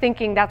is just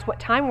thinking that's what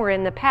time we're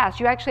in the past.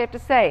 You actually have to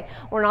say,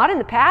 we're not in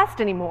the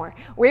past anymore.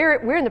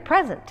 We're in the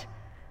present.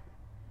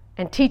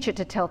 And teach it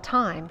to tell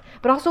time.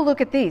 But also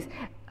look at these.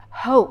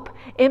 Hope,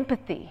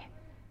 empathy.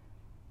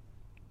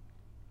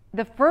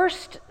 The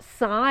first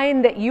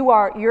sign that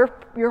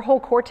your whole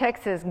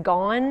cortex is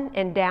gone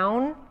and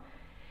down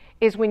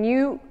is when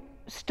you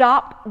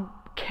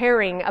stop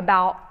caring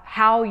about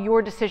how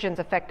your decisions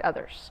affect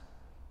others.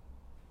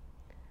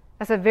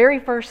 That's the very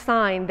first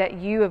sign that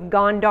you have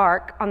gone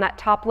dark on that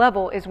top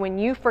level, is when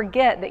you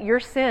forget that your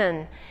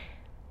sin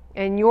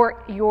and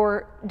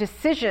your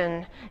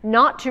decision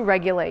not to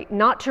regulate,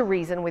 not to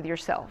reason with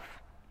yourself,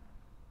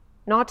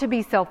 not to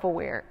be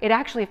self-aware, it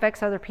actually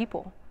affects other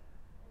people.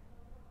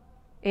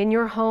 In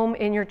your home,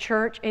 in your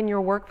church, in your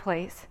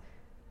workplace.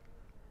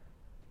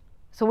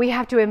 So we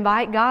have to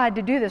invite God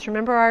to do this.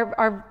 Remember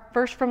our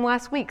verse from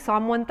last week,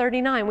 Psalm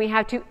 139. We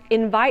have to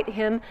invite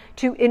Him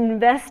to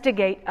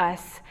investigate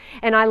us.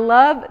 And I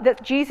love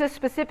that Jesus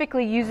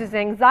specifically uses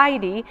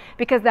anxiety,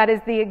 because that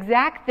is the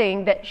exact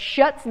thing that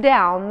shuts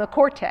down the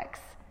cortex.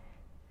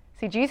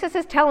 See, Jesus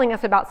is telling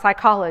us about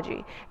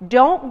psychology.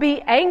 Don't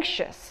be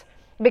anxious,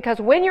 because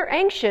when you're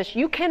anxious,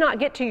 you cannot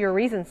get to your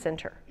reason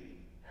center.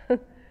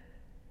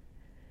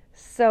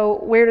 So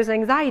where does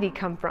anxiety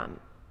come from?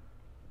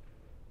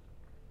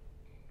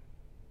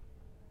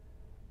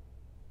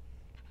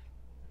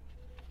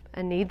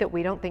 A need that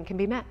we don't think can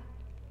be met.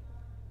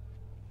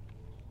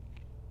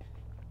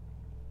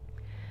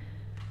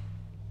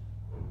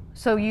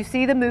 So you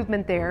see the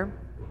movement there.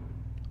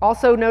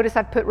 Also notice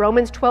I've put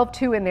Romans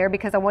 12:2 in there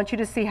because I want you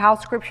to see how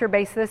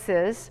scripture-based this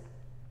is.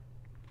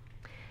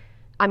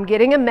 I'm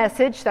getting a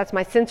message. That's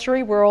my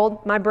sensory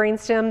world, my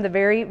brainstem, the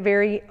very,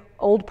 very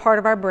old part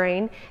of our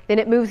brain. Then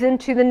it moves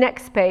into the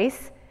next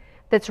space.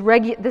 That's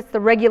the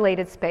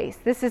regulated space.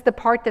 This is the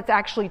part that's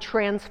actually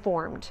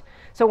transformed.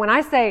 So when I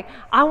say,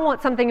 I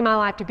want something in my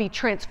life to be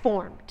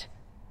transformed,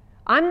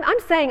 I'm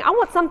saying I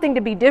want something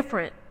to be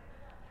different.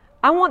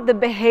 I want the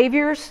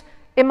behaviors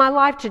in my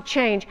life to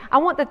change. I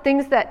want the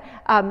things that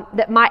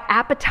my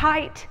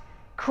appetite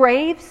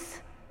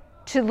craves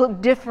to look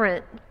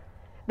different.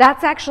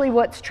 That's actually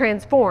what's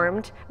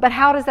transformed. But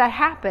how does that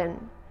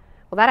happen?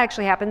 Well, that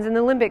actually happens in the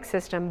limbic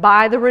system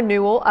by the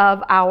renewal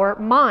of our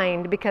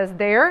mind, because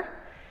there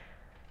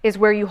is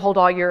where you hold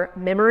all your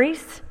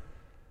memories,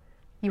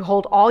 you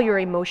hold all your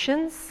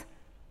emotions,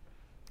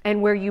 and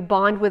where you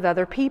bond with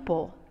other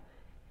people.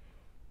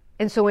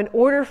 And so in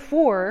order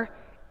for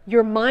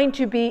your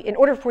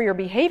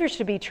behaviors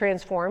to be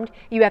transformed,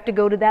 you have to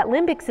go to that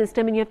limbic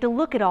system and you have to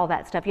look at all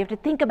that stuff. You have to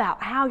think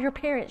about how your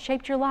parents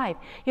shaped your life.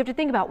 You have to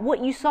think about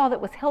what you saw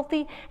that was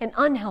healthy and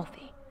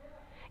unhealthy.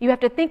 You have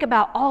to think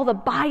about all the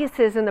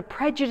biases and the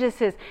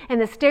prejudices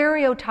and the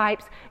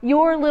stereotypes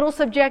your little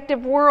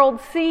subjective world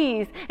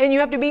sees, and you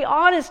have to be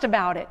honest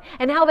about it,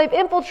 and how they've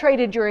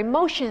infiltrated your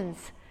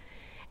emotions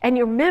and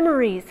your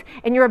memories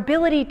and your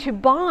ability to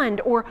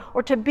bond or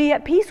to be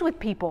at peace with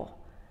people.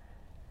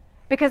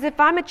 Because if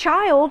I'm a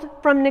child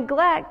from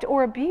neglect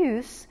or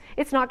abuse,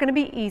 it's not going to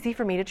be easy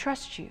for me to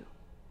trust you.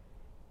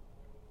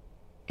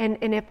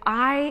 And if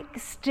I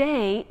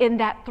stay in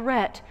that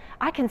threat,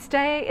 I can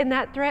stay in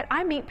that threat.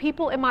 I meet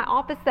people in my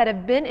office that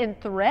have been in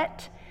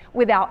threat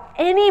without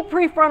any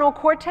prefrontal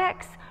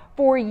cortex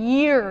for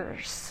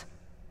years.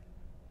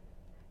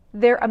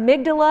 Their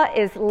amygdala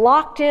is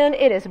locked in.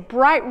 It is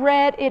bright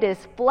red. It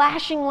is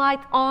flashing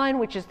lights on,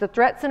 which is the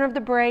threat center of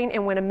the brain.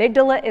 And when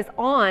amygdala is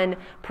on,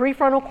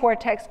 prefrontal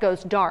cortex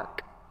goes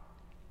dark.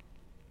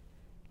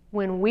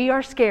 When we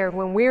are scared,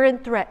 when we're in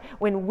threat,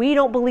 when we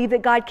don't believe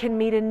that God can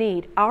meet a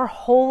need, our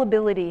whole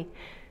ability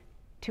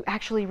to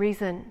actually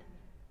reason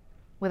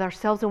with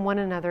ourselves and one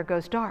another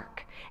goes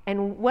dark.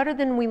 And what are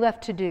then we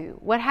left to do?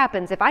 What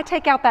happens if I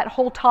take out that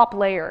whole top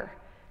layer?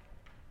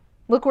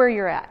 Look where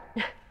you're at.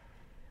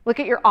 Look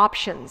at your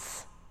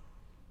options.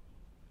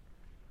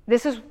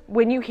 This is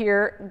when you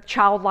hear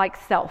childlike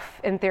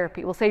self in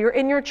therapy. We'll say you're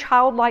in your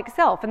childlike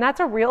self, and that's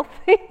a real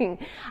thing.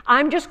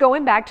 I'm just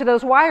going back to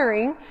those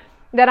wiring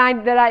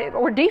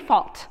or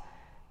default.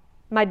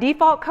 My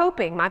default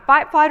coping, my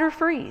fight, flight, or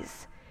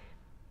freeze.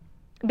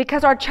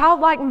 Because our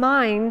childlike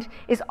mind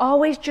is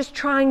always just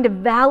trying to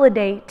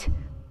validate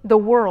the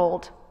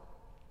world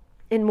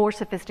in more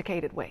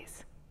sophisticated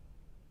ways.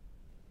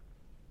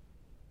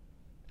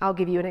 I'll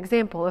give you an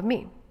example of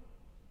me.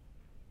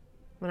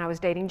 When I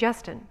was dating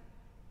Justin.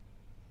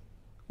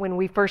 When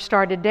we first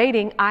started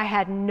dating, I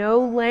had no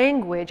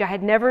language. I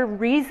had never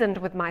reasoned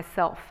with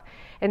myself.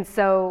 And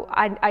so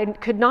I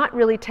could not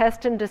really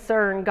test and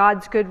discern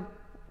God's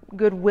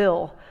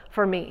goodwill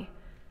for me,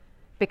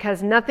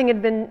 because nothing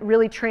had been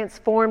really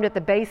transformed at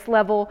the base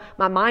level.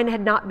 My mind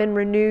had not been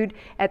renewed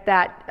at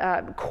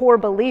that core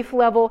belief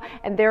level,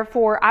 and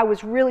therefore I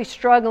was really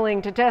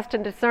struggling to test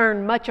and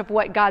discern much of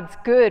what God's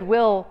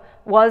goodwill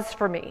was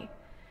for me.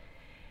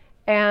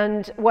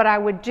 And what I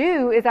would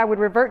do is I would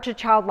revert to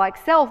childlike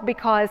self,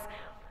 because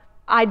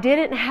I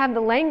didn't have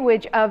the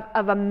language of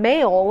a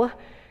male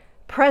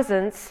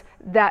presence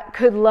that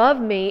could love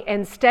me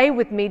and stay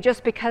with me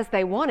just because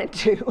they wanted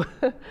to.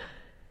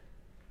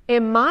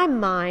 in my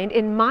mind,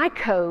 in my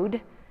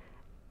code,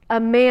 a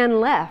man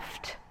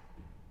left.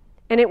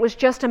 And it was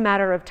just a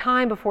matter of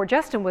time before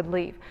Justin would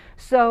leave.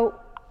 So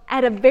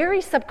at a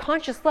very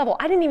subconscious level,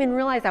 I didn't even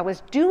realize I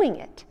was doing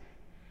it.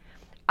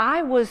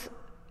 I was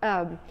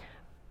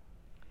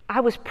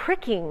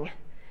pricking.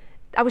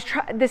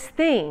 This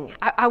thing.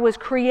 I was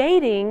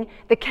creating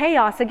the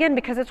chaos again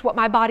because it's what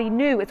my body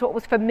knew. It's what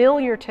was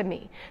familiar to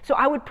me. So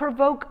I would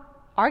provoke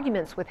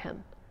arguments with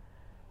him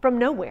from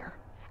nowhere.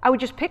 I would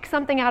just pick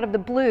something out of the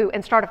blue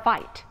and start a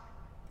fight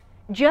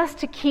just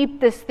to keep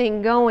this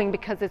thing going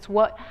because it's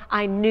what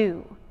I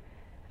knew.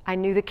 I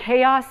knew the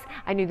chaos,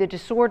 I knew the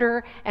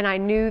disorder, and I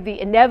knew the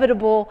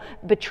inevitable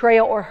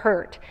betrayal or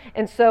hurt.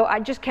 And so I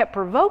just kept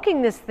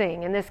provoking this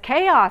thing and this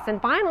chaos.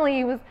 And finally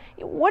he was,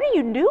 what are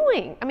you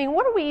doing? I mean,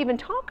 what are we even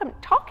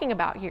talking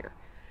about here?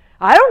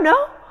 I don't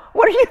know.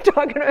 What are you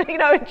talking about? You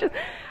know,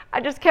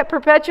 I just kept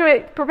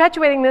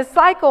perpetuating this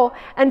cycle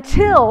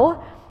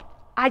until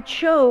I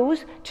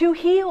chose to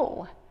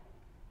heal.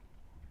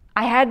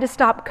 I had to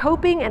stop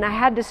coping and I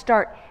had to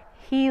start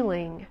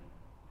healing.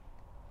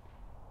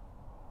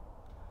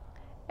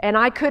 And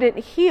I couldn't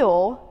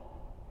heal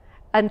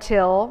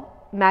until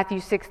Matthew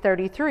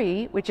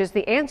 6:33, which is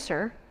the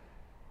answer.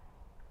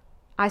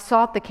 I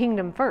sought the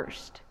kingdom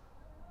first.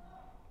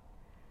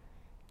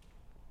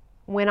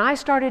 When I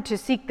started to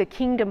seek the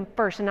kingdom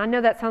first, and I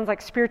know that sounds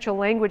like spiritual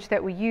language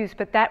that we use,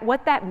 but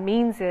what that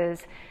means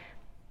is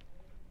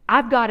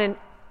I've got an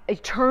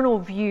eternal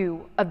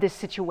view of this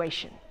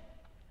situation.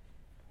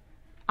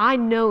 I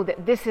know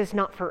that this is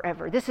not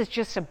forever. This is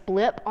just a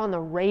blip on the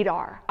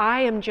radar.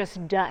 I am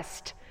just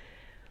dust.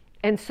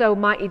 And so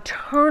my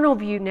eternal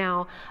view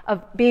now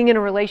of being in a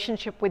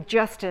relationship with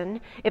Justin,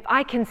 if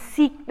I can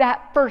seek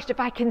that first, if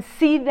I can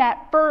see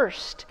that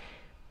first,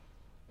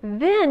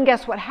 then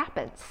guess what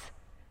happens?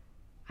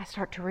 I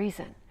start to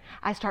reason.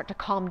 I start to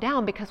calm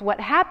down because what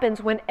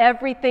happens when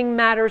everything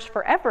matters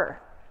forever?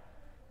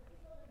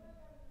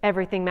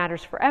 Everything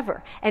matters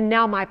forever. And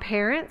now my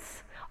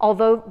parents,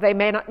 although they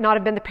may not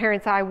have been the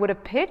parents I would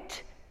have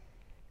picked,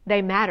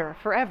 they matter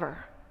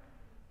forever.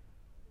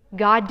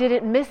 God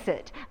didn't miss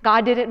it.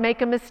 God didn't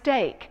make a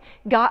mistake.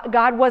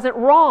 God wasn't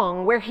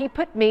wrong where He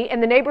put me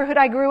in the neighborhood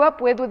I grew up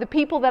with the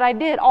people that I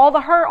did. All the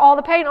hurt, all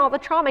the pain, all the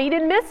trauma, He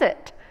didn't miss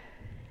it.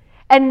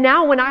 And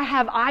now when I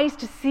have eyes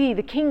to see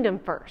the kingdom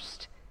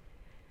first,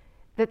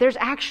 that there's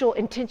actual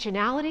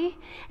intentionality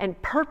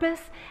and purpose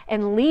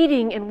and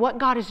leading in what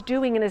God is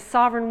doing in His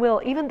sovereign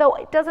will, even though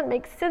it doesn't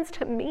make sense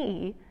to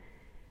me.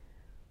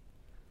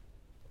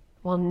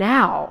 Well,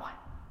 now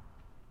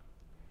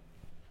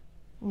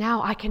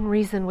I can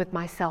reason with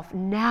myself.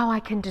 Now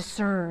I can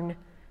discern.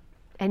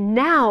 And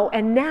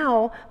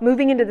now,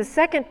 moving into the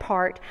second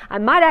part, I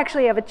might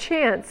actually have a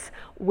chance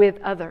with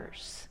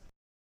others.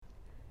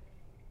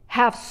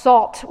 Have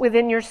salt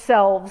within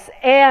yourselves,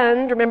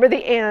 and, remember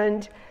the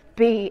and,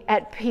 be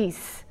at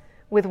peace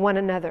with one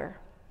another.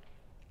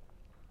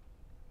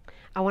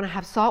 I want to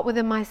have salt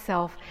within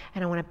myself,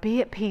 and I want to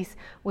be at peace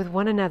with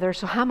one another.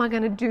 So how am I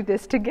going to do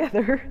this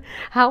together?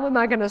 How am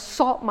I going to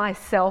salt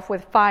myself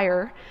with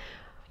fire?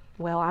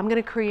 Well, I'm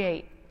going to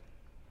create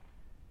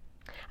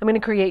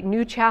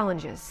new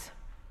challenges.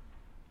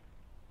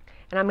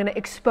 And I'm going to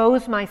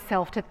expose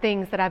myself to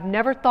things that I've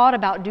never thought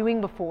about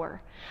doing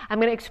before. I'm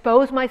going to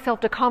expose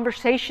myself to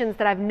conversations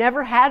that I've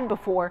never had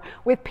before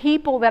with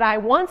people that I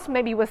once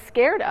maybe was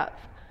scared of.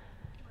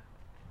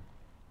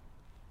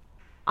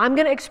 I'm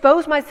going to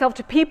expose myself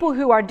to people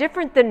who are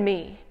different than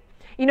me.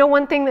 You know,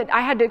 one thing that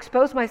I had to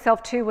expose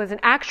myself to was an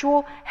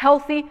actual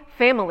healthy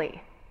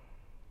family.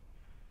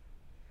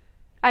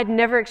 I'd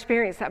never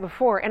experienced that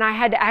before, and I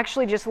had to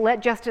actually just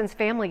let Justin's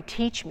family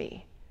teach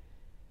me.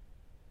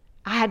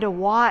 I had to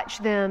watch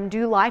them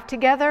do life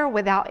together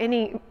without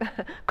any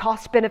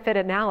cost-benefit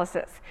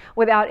analysis,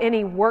 without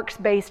any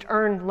works-based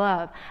earned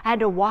love. I had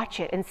to watch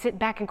it and sit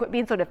back and quit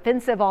being so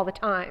defensive all the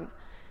time.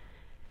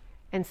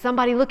 And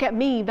somebody look at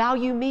me,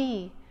 value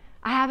me.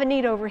 I have a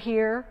need over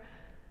here.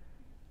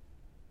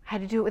 I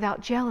had to do it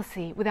without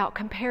jealousy, without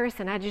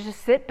comparison. I had to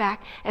just sit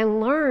back and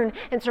learn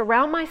and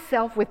surround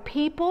myself with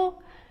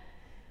people.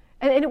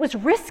 And it was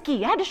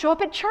risky. I had to show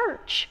up at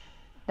church.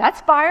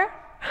 That's fire.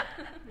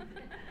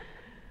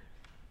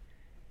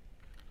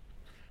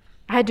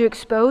 I had to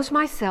expose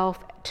myself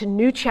to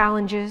new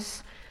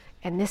challenges,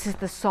 and this is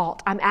the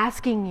salt. I'm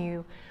asking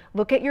you,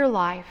 look at your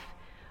life,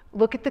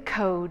 look at the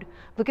code,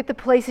 look at the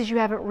places you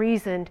haven't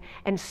reasoned,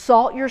 and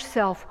salt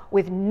yourself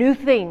with new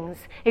things.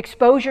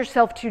 Expose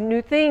yourself to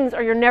new things,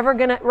 or you're never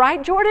going to,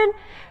 right, Jordan?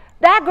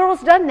 That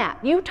girl's done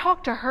that. You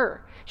talk to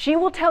her. She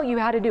will tell you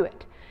how to do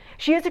it.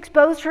 She has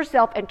exposed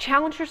herself and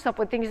challenged herself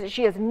with things that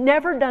she has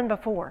never done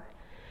before.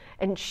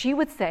 And she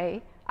would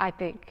say, I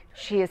think,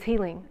 she is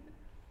healing.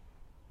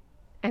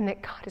 And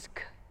that God is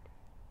good.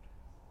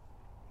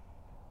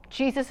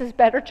 Jesus is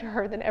better to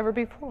her than ever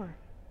before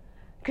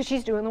because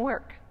she's doing the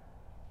work.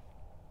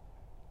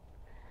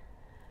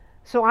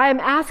 So I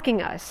am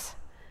asking us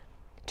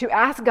to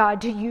ask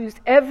God to use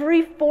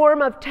every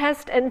form of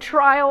test and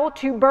trial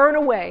to burn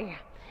away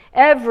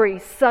every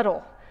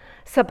subtle,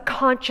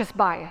 subconscious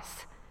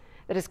bias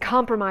that is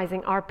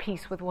compromising our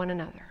peace with one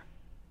another.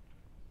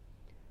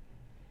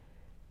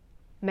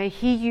 May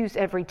He use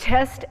every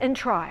test and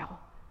trial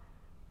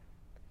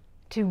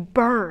to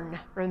burn.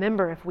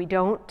 Remember, if we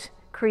don't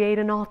create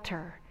an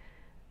altar,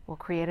 we'll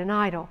create an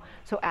idol.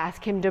 So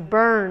ask Him to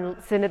burn,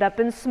 send it up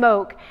in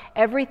smoke,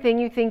 everything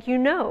you think you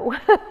know.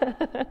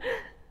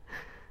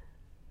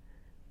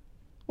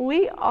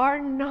 We are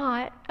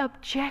not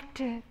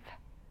objective.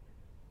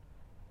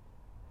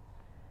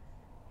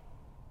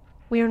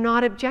 We are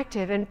not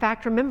objective. In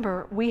fact,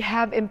 remember, we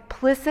have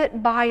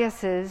implicit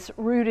biases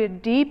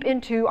rooted deep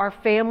into our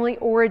family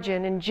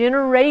origin, and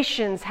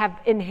generations have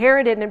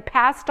inherited and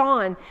passed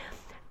on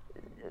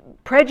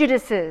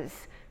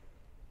prejudices.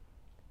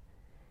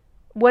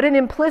 What an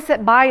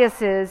implicit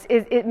bias is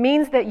it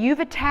means that you've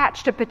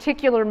attached a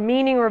particular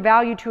meaning or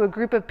value to a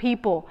group of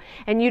people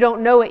and you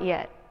don't know it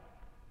yet.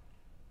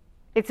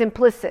 It's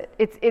implicit.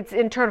 It's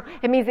internal.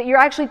 It means that you're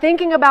actually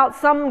thinking about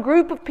some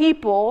group of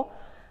people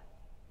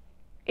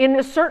in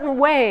a certain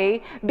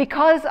way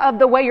because of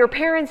the way your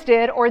parents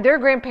did or their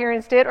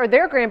grandparents did or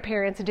their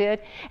grandparents did,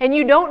 and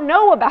you don't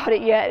know about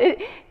it yet.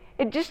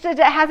 It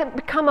hasn't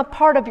become a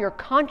part of your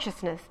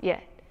consciousness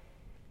yet.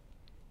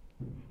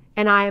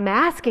 And I am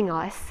asking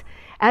us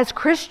as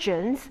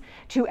Christians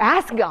to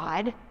ask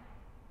God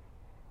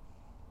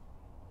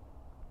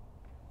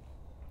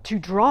to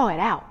draw it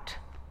out.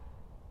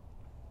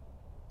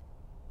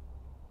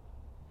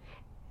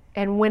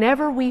 And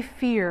whenever we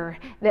fear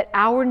that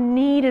our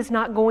need is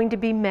not going to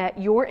be met,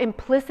 your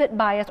implicit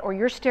bias or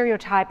your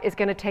stereotype is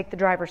going to take the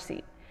driver's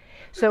seat.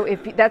 So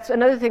if that's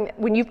another thing,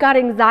 when you've got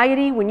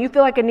anxiety, when you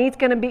feel like a need's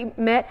going to be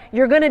met,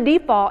 you're going to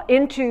default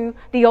into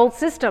the old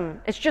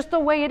system. It's just the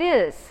way it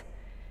is.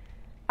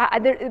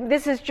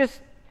 This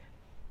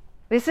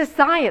is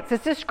science.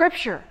 This is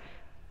scripture.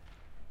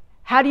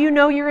 How do you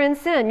know you're in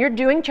sin? You're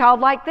doing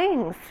childlike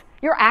things.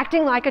 You're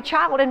acting like a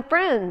child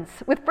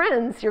with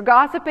friends. You're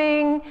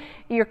gossiping.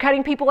 You're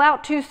cutting people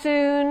out too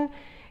soon.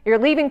 You're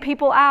leaving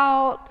people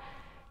out.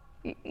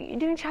 You're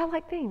doing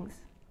childlike things.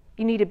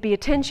 You need to be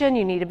attention.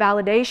 You need a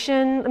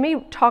validation. Let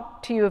me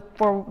talk to you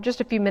for just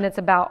a few minutes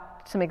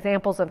about some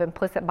examples of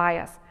implicit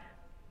bias.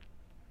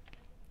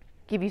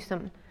 Give you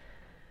some.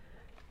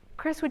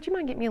 Chris, would you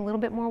mind getting me a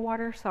little bit more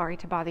water? Sorry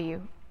to bother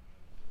you.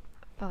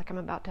 I feel like I'm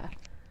about to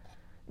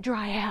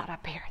dry out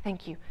up here.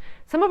 Thank you.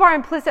 Some of our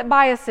implicit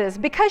biases.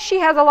 Because she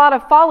has a lot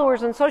of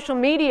followers on social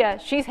media,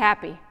 she's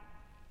happy.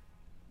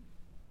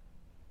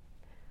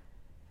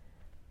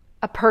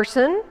 A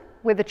person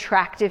with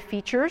attractive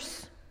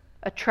features,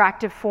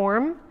 attractive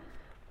form,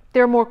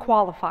 they're more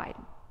qualified.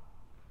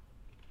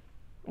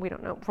 We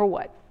don't know for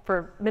what.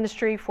 For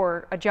ministry,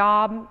 for a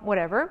job,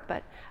 whatever.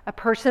 But a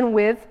person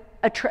with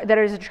that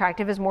is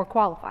attractive is more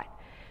qualified.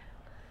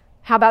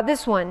 How about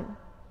this one?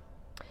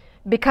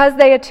 Because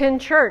they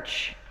attend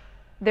church,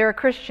 they're a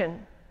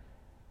Christian.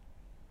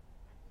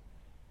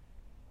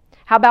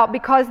 How about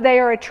because they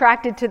are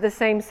attracted to the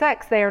same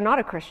sex, they are not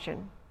a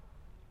Christian?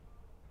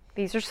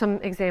 These are some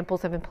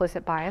examples of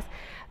implicit bias.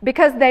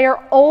 Because they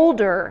are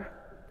older,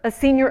 a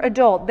senior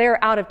adult,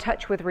 they're out of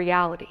touch with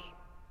reality.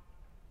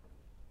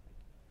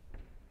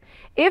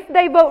 If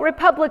they vote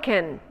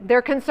Republican,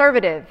 they're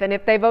conservative. And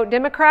if they vote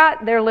Democrat,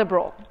 they're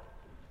liberal.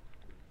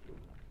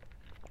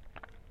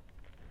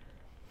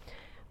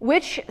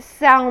 Which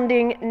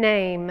sounding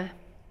name,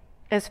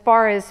 as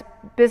far as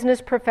business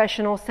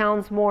professional,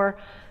 sounds more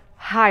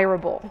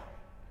hireable?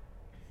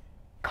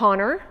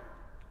 Connor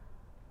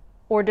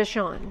or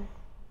Deshaun?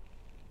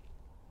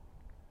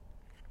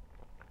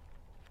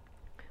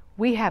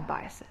 We have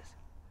biases.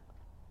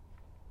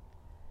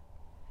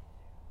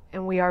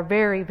 And we are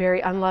very,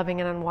 very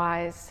unloving and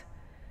unwise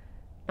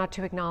not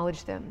to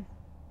acknowledge them.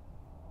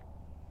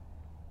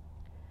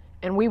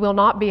 And we will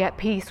not be at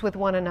peace with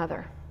one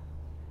another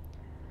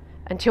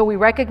until we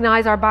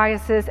recognize our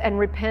biases and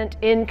repent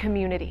in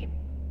community.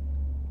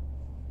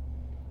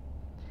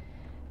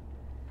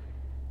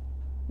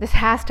 This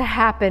has to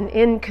happen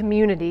in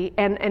community,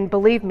 and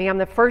believe me, I'm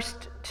the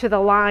first to the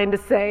line to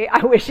say,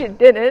 I wish it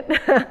didn't.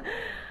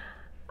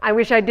 I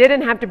wish I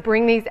didn't have to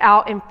bring these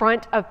out in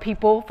front of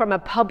people from a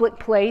public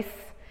place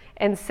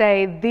and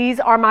say, these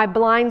are my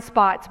blind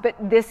spots, but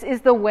this is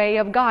the way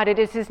of God. It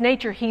is His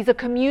nature. He's a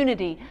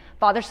community.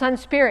 Father, Son,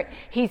 Spirit.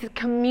 He's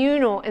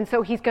communal, and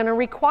so He's going to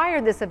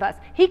require this of us.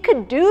 He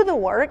could do the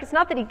work. It's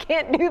not that He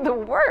can't do the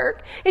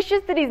work. It's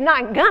just that He's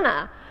not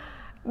gonna,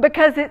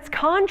 because it's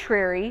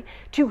contrary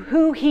to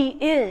who He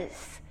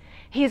is.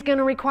 He is going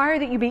to require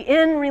that you be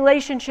in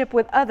relationship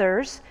with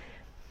others.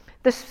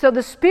 So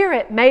the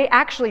Spirit may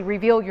actually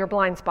reveal your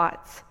blind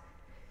spots,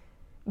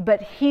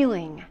 but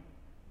healing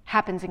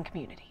happens in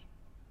community.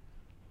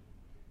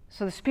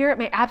 So the Spirit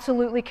may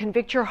absolutely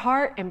convict your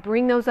heart and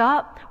bring those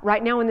up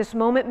right now in this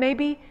moment,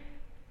 maybe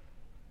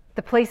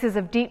the places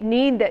of deep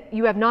need that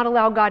you have not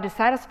allowed God to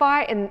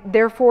satisfy, and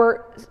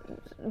therefore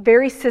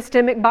very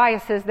systemic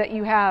biases that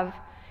you have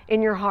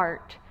in your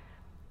heart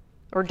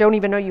or don't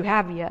even know you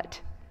have yet.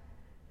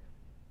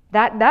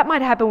 That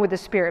might happen with the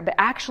Spirit, but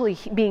actually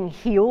being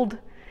healed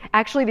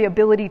Actually, the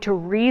ability to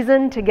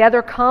reason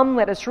together. Come,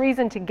 let us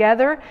reason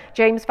together.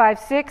 James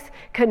 5:6,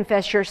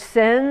 confess your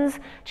sins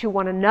to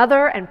one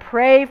another and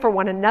pray for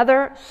one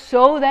another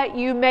so that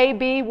you may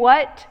be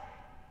what?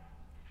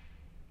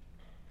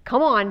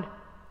 Come on.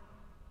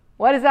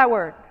 What is that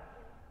word?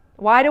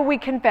 Why do we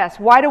confess?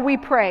 Why do we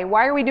pray?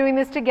 Why are we doing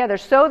this together?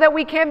 So that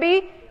we can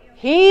be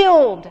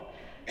healed.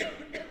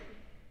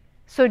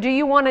 So do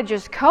you want to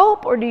just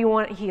cope or do you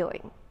want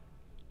healing?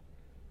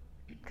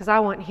 Because I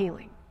want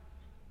healing.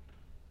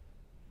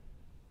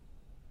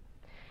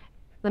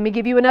 Let me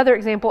give you another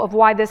example of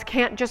why this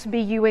can't just be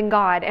you and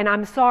God. And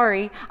I'm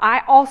sorry,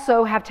 I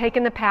also have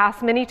taken the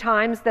past many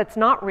times that's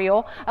not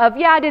real of,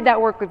 I did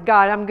that work with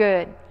God, I'm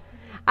good.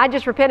 I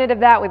just repented of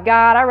that with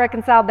God. I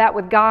reconciled that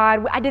with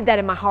God. I did that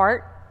in my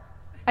heart.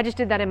 I just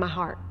did that in my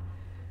heart.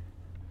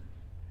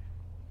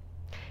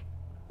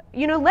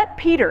 Let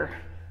Peter,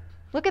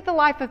 look at the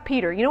life of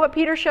Peter. You know what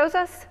Peter shows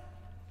us?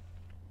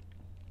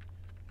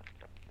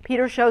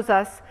 Peter shows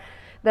us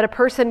that a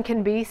person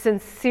can be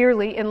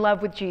sincerely in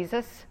love with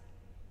Jesus,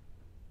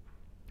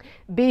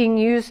 being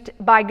used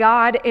by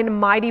God in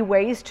mighty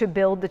ways to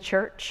build the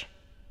church,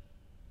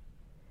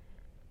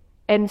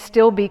 and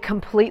still be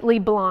completely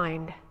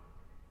blind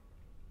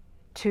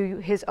to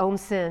his own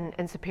sin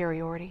and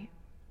superiority.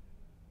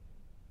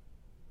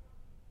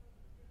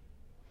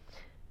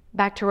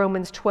 Back to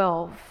Romans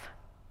 12.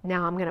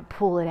 Now I'm going to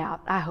pull it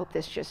out. I hope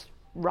this just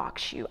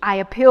rocks you. I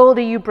appeal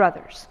to you,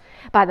 brothers,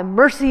 by the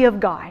mercy of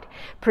God,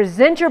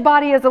 present your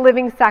body as a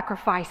living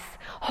sacrifice,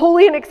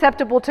 holy and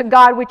acceptable to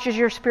God, which is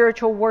your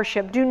spiritual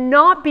worship. Do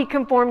not be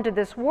conformed to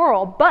this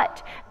world,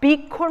 but be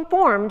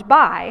conformed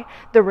by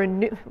the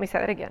Let me say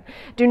that again.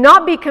 Do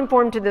not be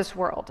conformed to this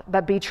world,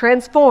 but be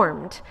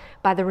transformed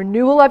by the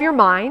renewal of your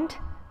mind,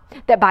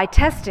 that by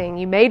testing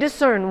you may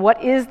discern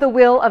what is the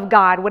will of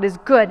God, what is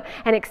good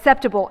and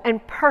acceptable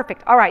and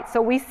perfect. All right,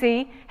 so we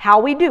see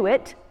how we do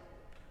it.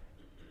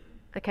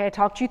 Okay, I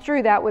talked you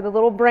through that with a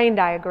little brain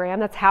diagram.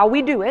 That's how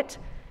we do it.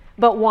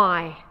 But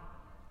why?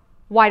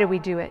 Why do we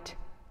do it?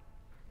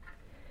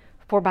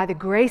 For by the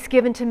grace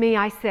given to me,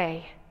 I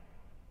say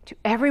to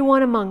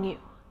everyone among you,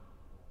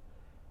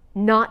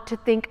 not to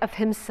think of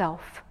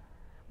himself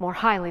more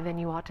highly than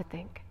you ought to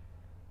think,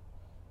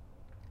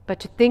 but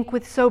to think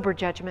with sober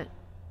judgment,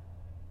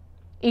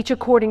 each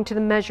according to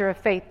the measure of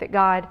faith that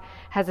God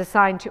has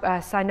assigned to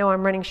us. I know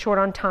I'm running short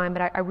on time,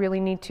 but I really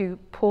need to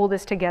pull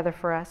this together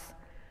for us.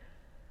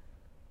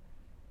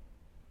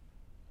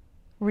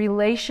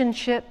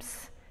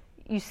 Relationships,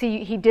 you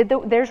see,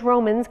 there's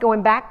Romans,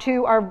 going back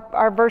to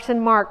our verse in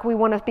Mark. We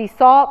want to be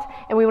salt,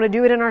 and we want to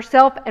do it in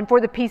ourselves and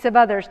for the peace of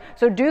others.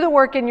 So do the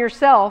work in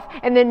yourself,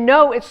 and then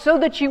know it's so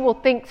that you will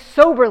think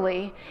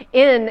soberly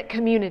in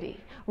community.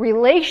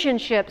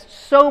 Relationships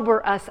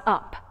sober us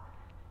up.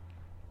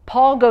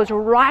 Paul goes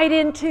right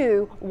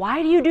into,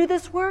 why do you do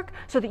this work?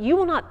 So that you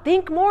will not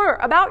think more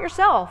about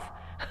yourself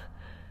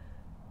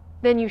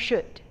than you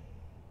should.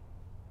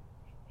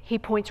 He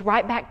points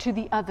right back to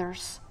the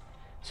others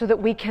so that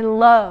we can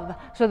love,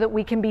 so that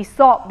we can be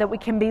salt, that we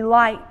can be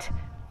light.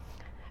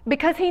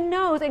 Because he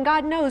knows, and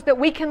God knows, that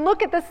we can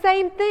look at the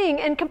same thing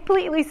and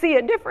completely see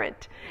it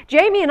different.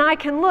 Jamie and I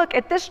can look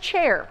at this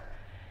chair,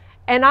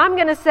 and I'm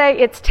going to say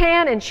it's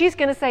tan, and she's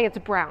going to say it's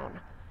brown.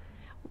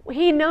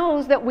 He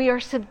knows that we are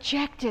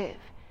subjective,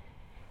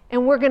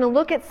 and we're going to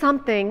look at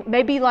something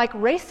maybe like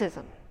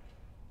racism,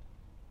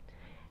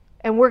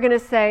 and we're going to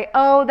say,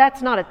 oh,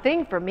 that's not a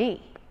thing for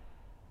me.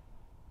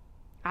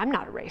 I'm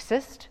not a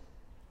racist.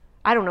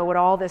 I don't know what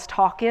all this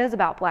talk is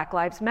about Black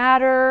Lives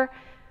Matter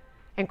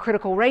and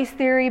critical race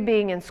theory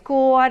being in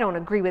school. I don't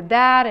agree with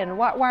that, and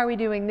why are we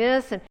doing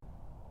this? And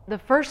the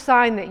first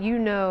sign that you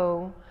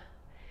know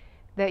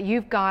that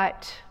you've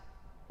got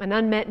an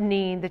unmet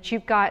need, that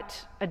you've got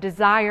a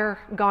desire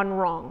gone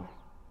wrong,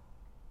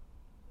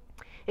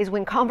 is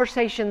when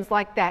conversations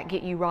like that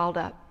get you riled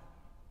up.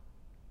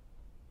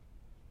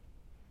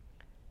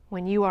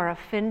 When you are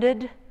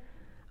offended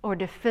or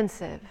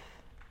defensive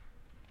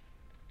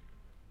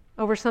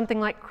over something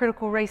like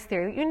critical race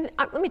theory.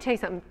 Let me tell you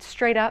something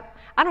straight up.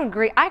 I don't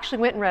agree. I actually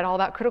went and read all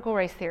about critical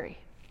race theory.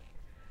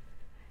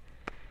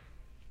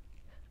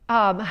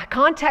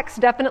 Context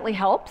definitely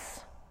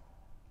helps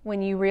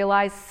when you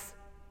realize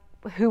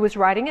who was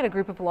writing it. A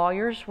group of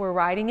lawyers were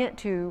writing it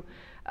to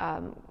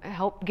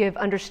help give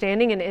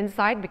understanding and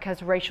insight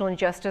because racial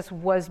injustice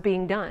was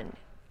being done.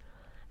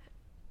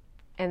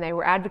 And they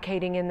were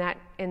advocating in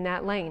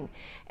that lane.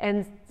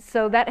 And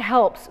so that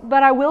helps.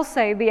 But I will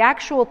say the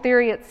actual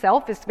theory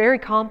itself is very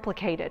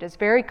complicated. It's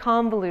very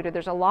convoluted.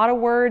 There's a lot of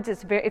words.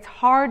 It's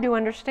hard to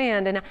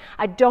understand. And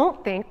I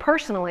don't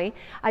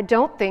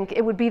think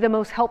it would be the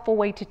most helpful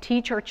way to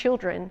teach our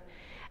children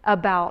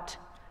about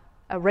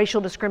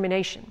racial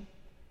discrimination.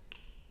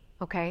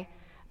 Okay?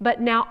 But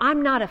now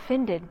I'm not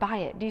offended by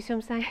it. Do you see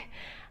what I'm saying?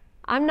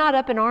 I'm not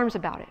up in arms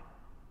about it.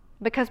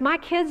 Because my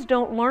kids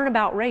don't learn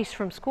about race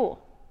from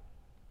school.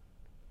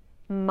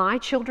 My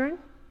children,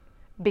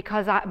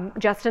 because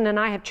Justin and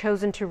I have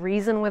chosen to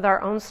reason with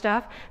our own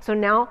stuff, so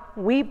now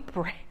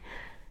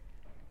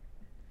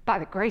by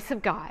the grace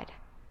of God,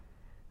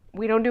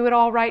 We don't do it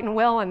all right and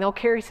well, and they'll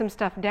carry some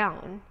stuff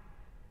down.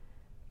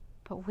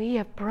 But we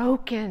have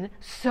broken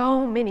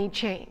so many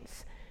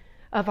chains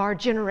of our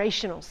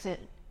generational sin.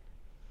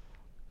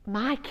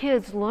 My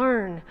kids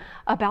learn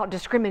about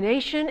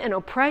discrimination and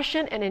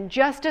oppression and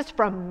injustice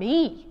from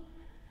me,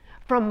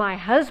 from my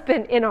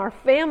husband in our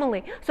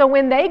family. So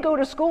when they go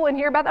to school and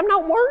hear about it, I'm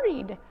not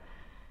worried.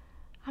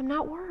 I'm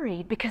not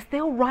worried because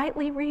they'll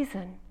rightly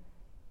reason.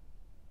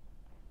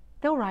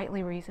 They'll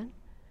rightly reason.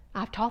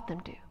 I've taught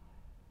them to.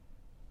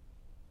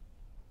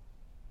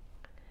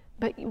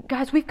 But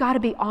guys, we've got to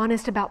be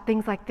honest about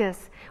things like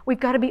this. We've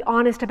got to be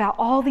honest about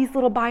all these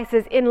little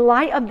biases. In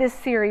light of this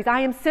series, I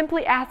am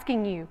simply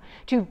asking you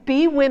to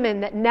be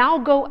women that now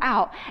go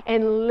out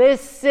and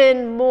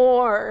listen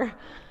more.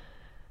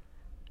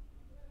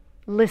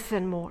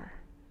 Listen more.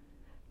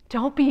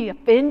 Don't be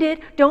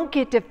offended. Don't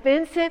get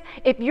defensive.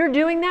 If you're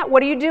doing that,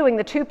 what are you doing?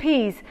 The 2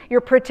 P's.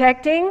 You're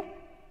protecting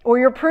or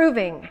you're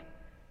proving.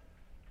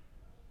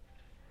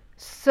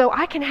 So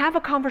I can have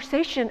a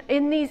conversation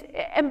in these.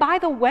 And by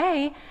the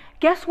way,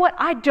 guess what?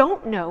 I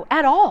don't know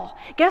at all.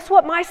 Guess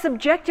what? My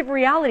subjective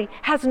reality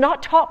has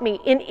not taught me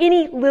in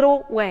any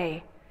little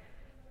way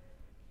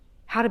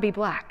how to be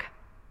black.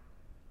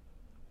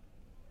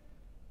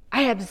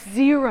 I have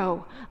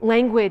zero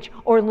language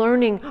or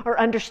learning or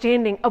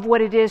understanding of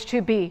what it is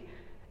to be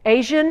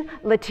Asian,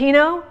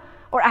 Latino,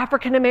 or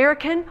African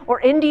American,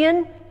 or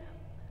Indian,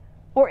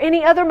 or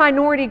any other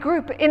minority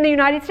group in the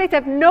United States. I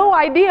have no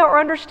idea or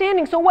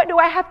understanding. So what do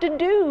I have to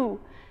do?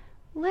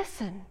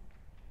 Listen.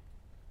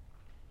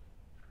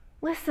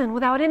 Listen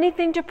without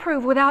anything to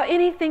prove, without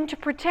anything to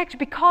protect,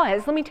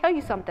 because, let me tell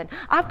you something,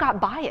 I've got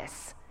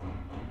bias.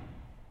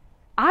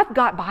 I've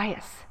got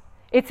bias.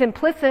 It's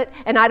implicit,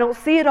 and I don't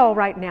see it all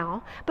right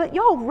now. But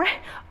y'all,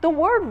 the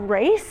word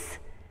race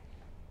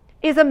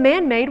is a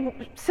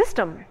man-made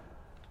system.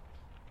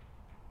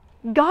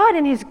 God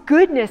in His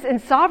goodness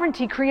and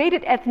sovereignty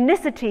created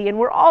ethnicity, and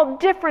we're all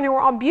different and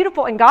we're all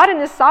beautiful. And God in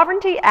His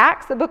sovereignty,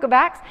 Acts, the book of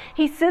Acts,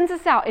 He sends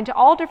us out into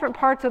all different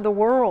parts of the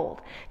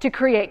world to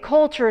create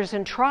cultures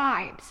and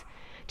tribes,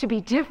 to be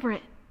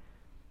different.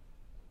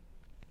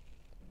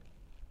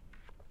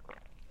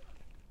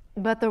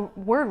 But the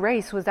word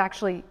race was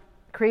actually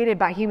created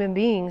by human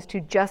beings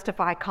to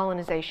justify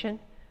colonization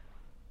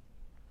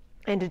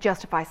and to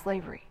justify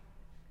slavery.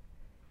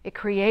 It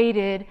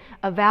created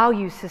a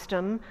value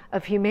system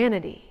of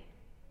humanity.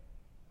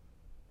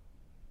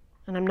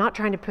 And I'm not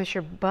trying to push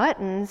your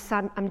buttons,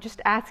 I'm just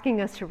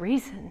asking us to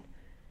reason.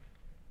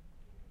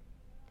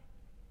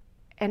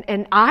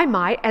 And I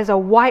might, as a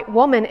white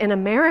woman in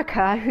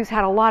America who's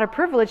had a lot of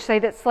privilege, say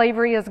that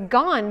slavery is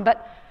gone,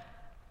 but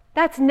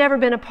that's never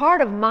been a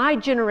part of my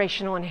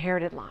generational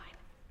inherited line.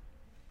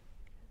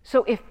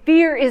 So if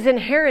fear is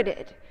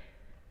inherited,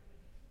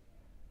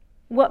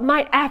 what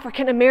might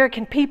African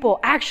American people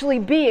actually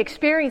be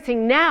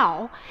experiencing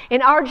now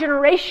in our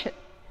generation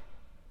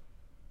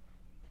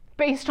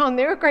based on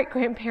their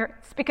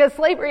great-grandparents? Because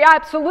slavery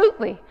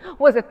absolutely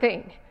was a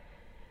thing.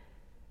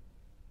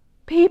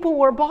 People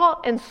were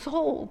bought and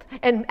sold,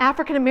 and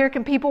African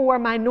American people were a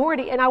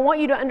minority. And I want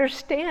you to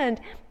understand,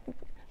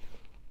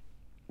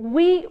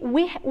 we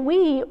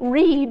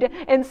read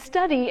and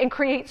study and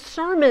create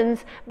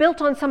sermons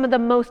built on some of the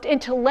most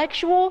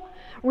intellectual,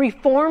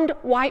 reformed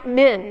white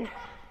men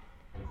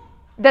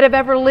that have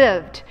ever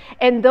lived.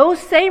 And those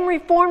same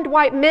reformed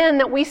white men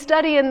that we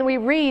study and we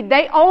read,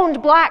 they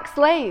owned black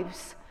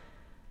slaves.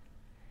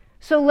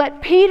 So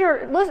let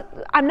Peter, listen,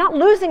 I'm not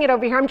losing it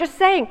over here, I'm just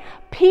saying,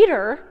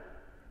 Peter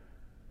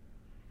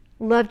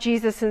loved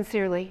Jesus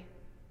sincerely.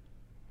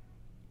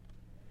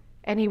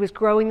 And he was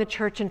growing the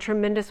church in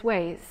tremendous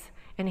ways.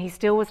 And he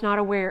still was not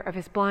aware of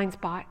his blind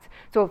spots.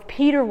 So if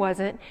Peter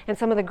wasn't, and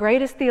some of the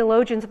greatest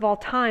theologians of all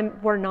time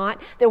were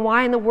not, then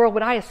why in the world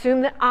would I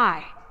assume that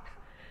I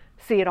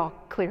see it all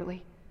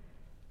clearly?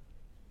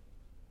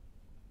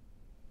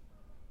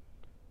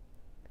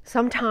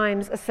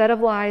 Sometimes a set of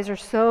lies are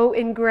so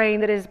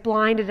ingrained that it has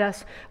blinded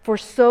us for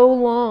so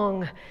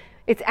long.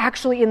 It's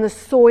actually in the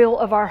soil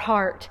of our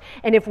heart.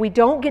 And if we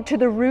don't get to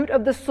the root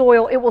of the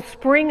soil, it will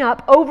spring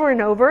up over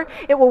and over.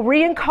 It will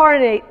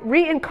reincarnate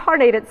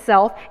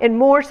itself in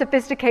more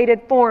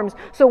sophisticated forms.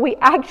 So we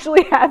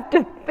actually have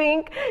to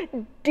think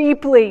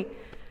deeply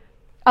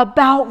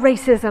about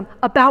racism,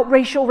 about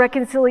racial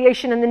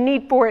reconciliation and the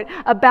need for it,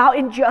 about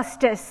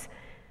injustice.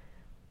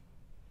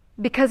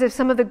 Because if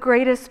some of the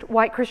greatest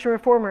white Christian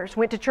reformers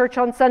went to church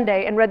on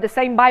Sunday and read the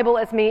same Bible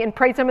as me and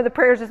prayed some of the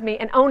prayers as me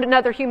and owned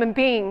another human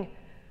being,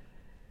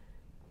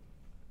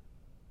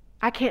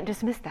 I can't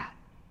dismiss that.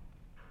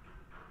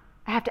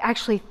 I have to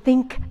actually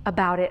think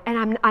about it.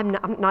 And I'm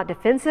not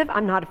defensive.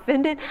 I'm not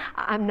offended.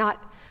 I'm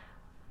not.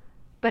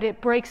 But it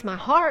breaks my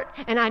heart,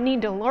 and I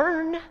need to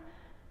learn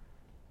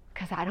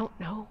because I don't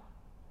know.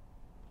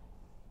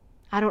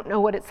 I don't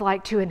know what it's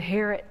like to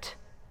inherit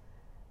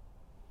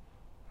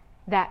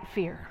that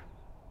fear.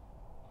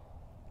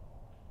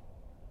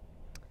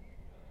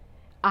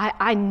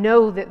 I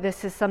know that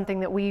this is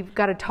something that we've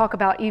got to talk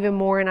about even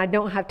more, and I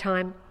don't have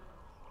time.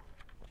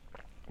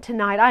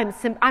 tonight,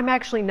 I'm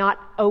actually not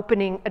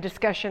opening a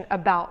discussion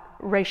about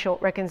racial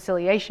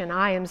reconciliation.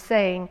 I am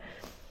saying,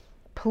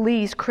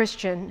 please,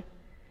 Christian,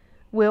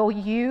 will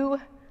you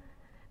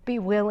be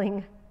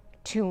willing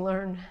to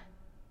learn?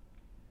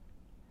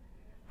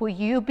 Will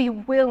you be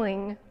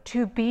willing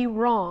to be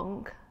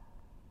wrong?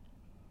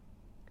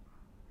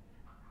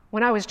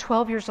 When I was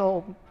 12 years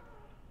old,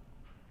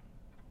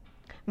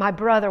 my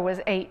brother was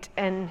 8,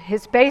 and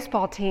his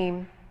baseball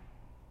team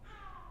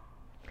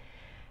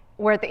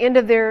were at the end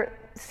of their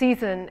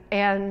season,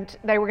 and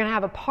they were going to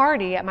have a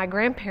party at my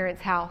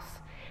grandparents' house.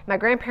 My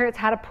grandparents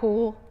had a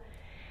pool,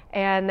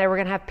 and they were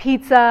going to have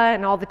pizza,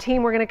 and all the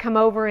team were going to come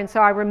over. And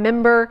so I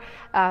remember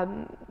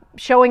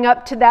showing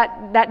up to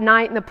that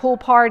night in the pool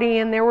party,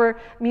 and there were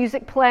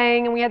music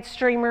playing, and we had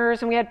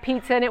streamers, and we had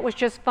pizza, and it was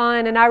just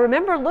fun. And I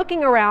remember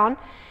looking around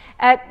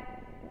at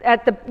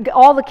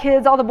all the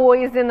kids, all the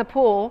boys in the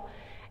pool,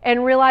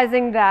 and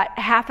realizing that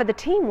half of the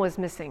team was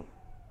missing.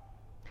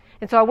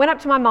 And so I went up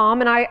to my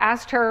mom and I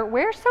asked her,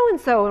 where's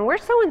so-and-so, and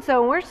where's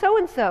so-and-so, and where's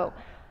so-and-so?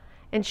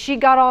 And she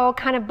got all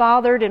kind of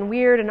bothered and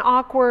weird and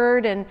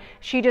awkward, and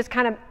she just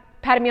kind of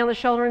patted me on the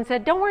shoulder and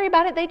said, don't worry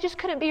about it, they just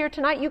couldn't be here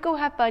tonight, you go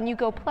have fun, you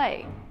go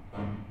play.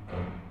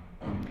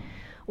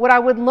 What I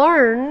would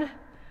learn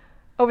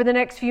over the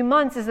next few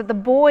months is that the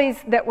boys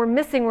that were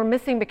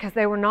missing because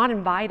they were not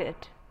invited,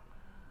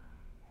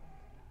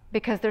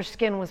 because their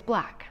skin was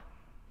black.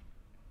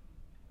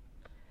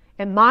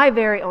 And my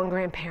very own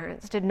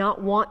grandparents did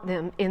not want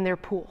them in their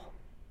pool.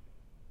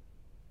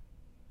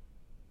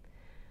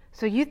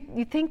 So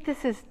you think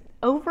this is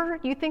over?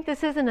 You think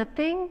this isn't a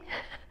thing?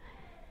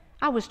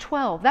 I was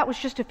 12. That was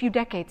just a few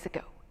decades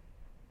ago.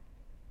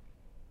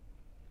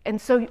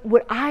 And so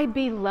would I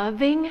be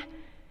loving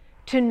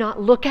to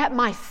not look at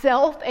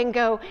myself and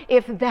go,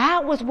 if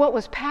that was what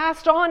was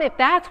passed on, if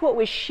that's what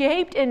was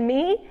shaped in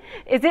me,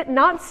 is it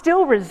not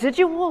still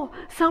residual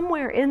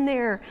somewhere in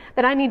there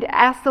that I need to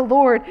ask the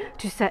Lord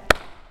to set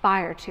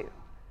fire to?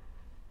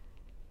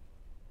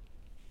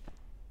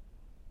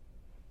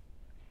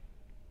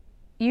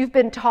 You've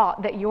been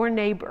taught that your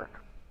neighbor,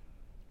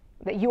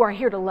 that you are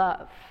here to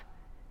love,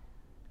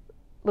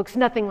 looks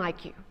nothing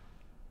like you.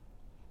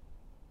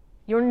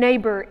 Your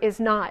neighbor is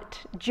not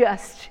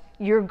just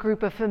your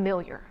group of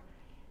familiar.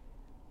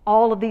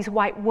 All of these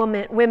white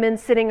women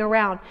sitting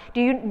around. Do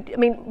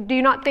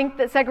you not think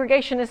that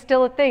segregation is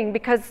still a thing?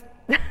 Because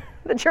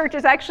the church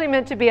is actually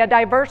meant to be a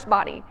diverse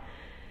body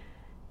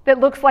that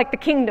looks like the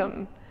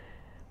kingdom,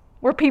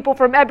 where people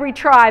from every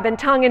tribe and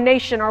tongue and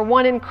nation are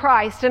one in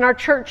Christ, and our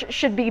church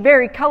should be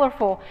very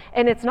colorful,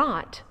 and it's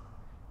not.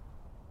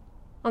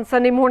 On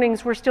Sunday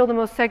mornings, we're still the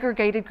most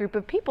segregated group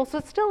of people, so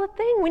it's still a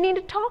thing. We need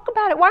to talk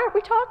about it. Why aren't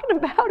we talking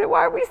about it?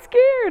 Why are we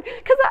scared?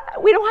 Because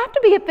we don't have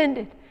to be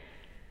offended.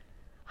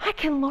 I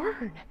can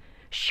learn.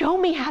 Show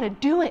me how to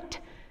do it.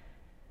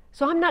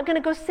 So I'm not going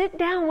to go sit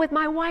down with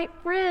my white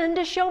friend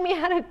to show me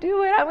how to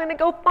do it. I'm going to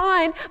go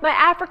find my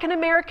African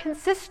American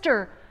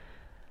sister,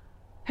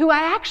 who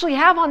I actually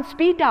have on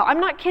speed dial. I'm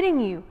not kidding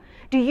you.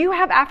 Do you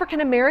have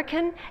African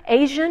American,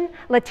 Asian,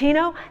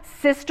 Latino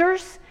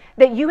sisters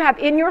that you have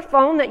in your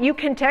phone that you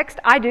can text?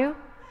 I do.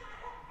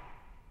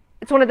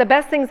 It's one of the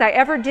best things I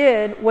ever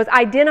did, was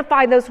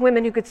identify those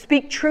women who could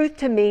speak truth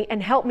to me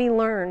and help me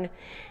learn.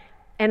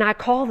 And I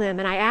call them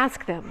and I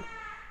ask them.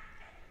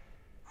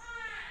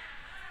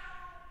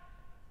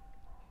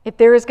 If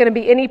there is going to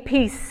be any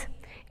peace,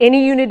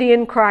 any unity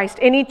in Christ,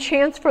 any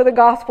chance for the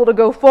gospel to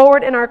go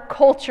forward in our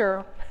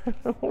culture,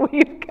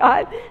 we've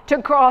got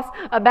to cross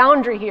a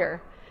boundary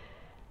here.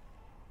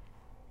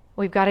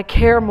 We've got to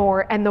care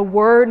more, and the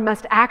Word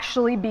must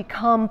actually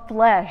become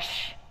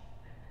flesh.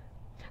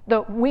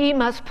 We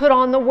must put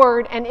on the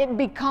Word and it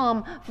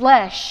become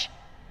flesh.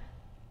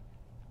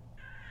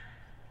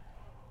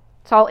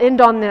 So I'll end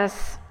on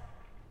this.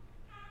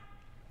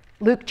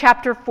 Luke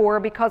chapter 4,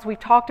 because we've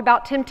talked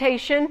about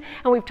temptation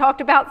and we've talked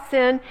about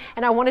sin,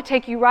 and I want to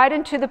take you right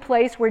into the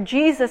place where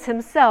Jesus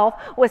himself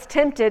was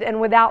tempted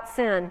and without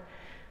sin.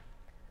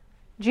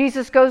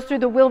 Jesus goes through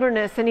the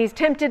wilderness and he's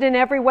tempted in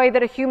every way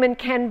that a human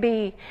can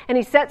be, and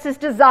he sets his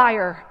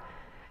desire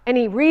and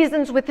he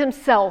reasons with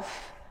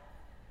himself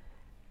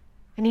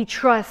and he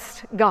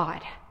trusts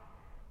God,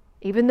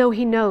 even though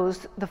he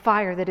knows the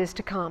fire that is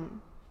to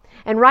come.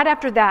 And right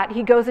after that,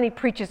 he goes and he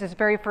preaches his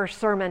very first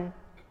sermon.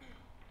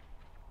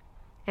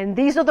 And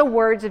these are the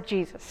words of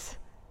Jesus.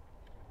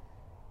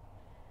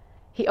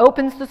 He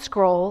opens the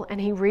scroll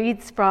and he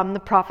reads from the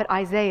prophet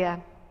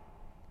Isaiah.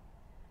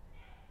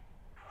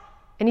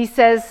 And he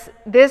says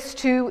this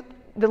to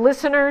the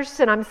listeners,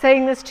 and I'm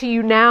saying this to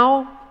you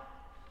now.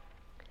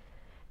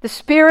 The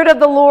Spirit of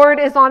the Lord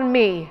is on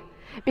me,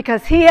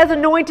 because he has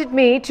anointed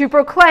me to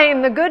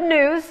proclaim the good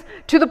news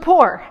to the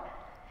poor.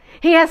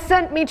 He has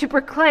sent me to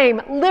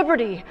proclaim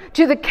liberty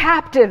to the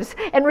captives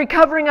and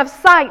recovering of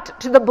sight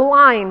to the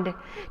blind,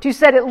 to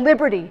set at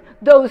liberty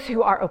those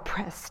who are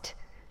oppressed,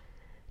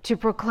 to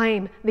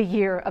proclaim the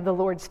year of the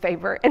Lord's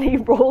favor. And he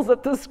rolls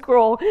up the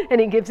scroll and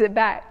he gives it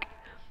back.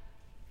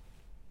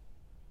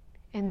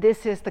 And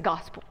this is the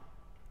gospel.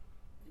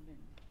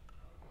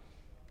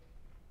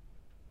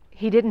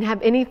 He didn't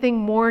have anything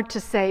more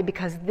to say,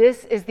 because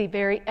this is the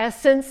very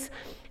essence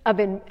of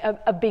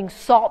being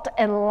salt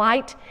and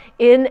light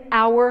in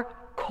our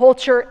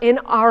culture, in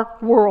our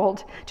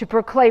world, to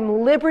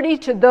proclaim liberty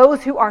to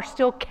those who are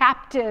still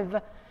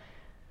captive,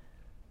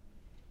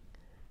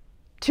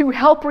 to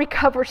help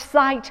recover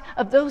sight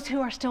of those who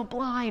are still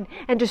blind,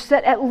 and to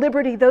set at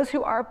liberty those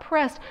who are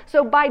oppressed.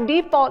 So by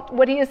default,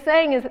 what he is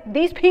saying is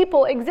these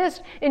people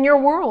exist in your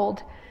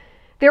world.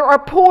 There are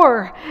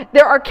poor,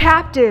 there are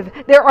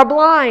captive, there are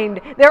blind,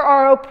 there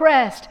are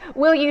oppressed.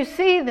 Will you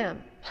see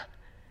them?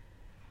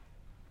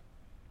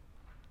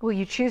 Will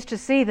you choose to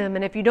see them?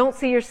 And if you don't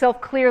see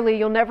yourself clearly,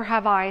 you'll never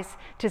have eyes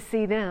to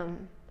see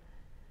them.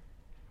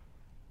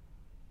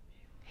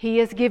 He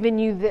has given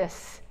you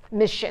this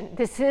mission.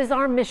 This is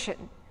our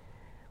mission.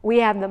 We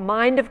have the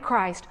mind of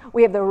Christ.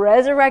 We have the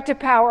resurrected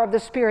power of the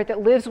Spirit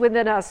that lives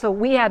within us. So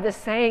we have the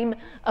same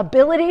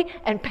ability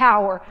and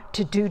power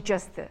to do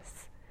just this.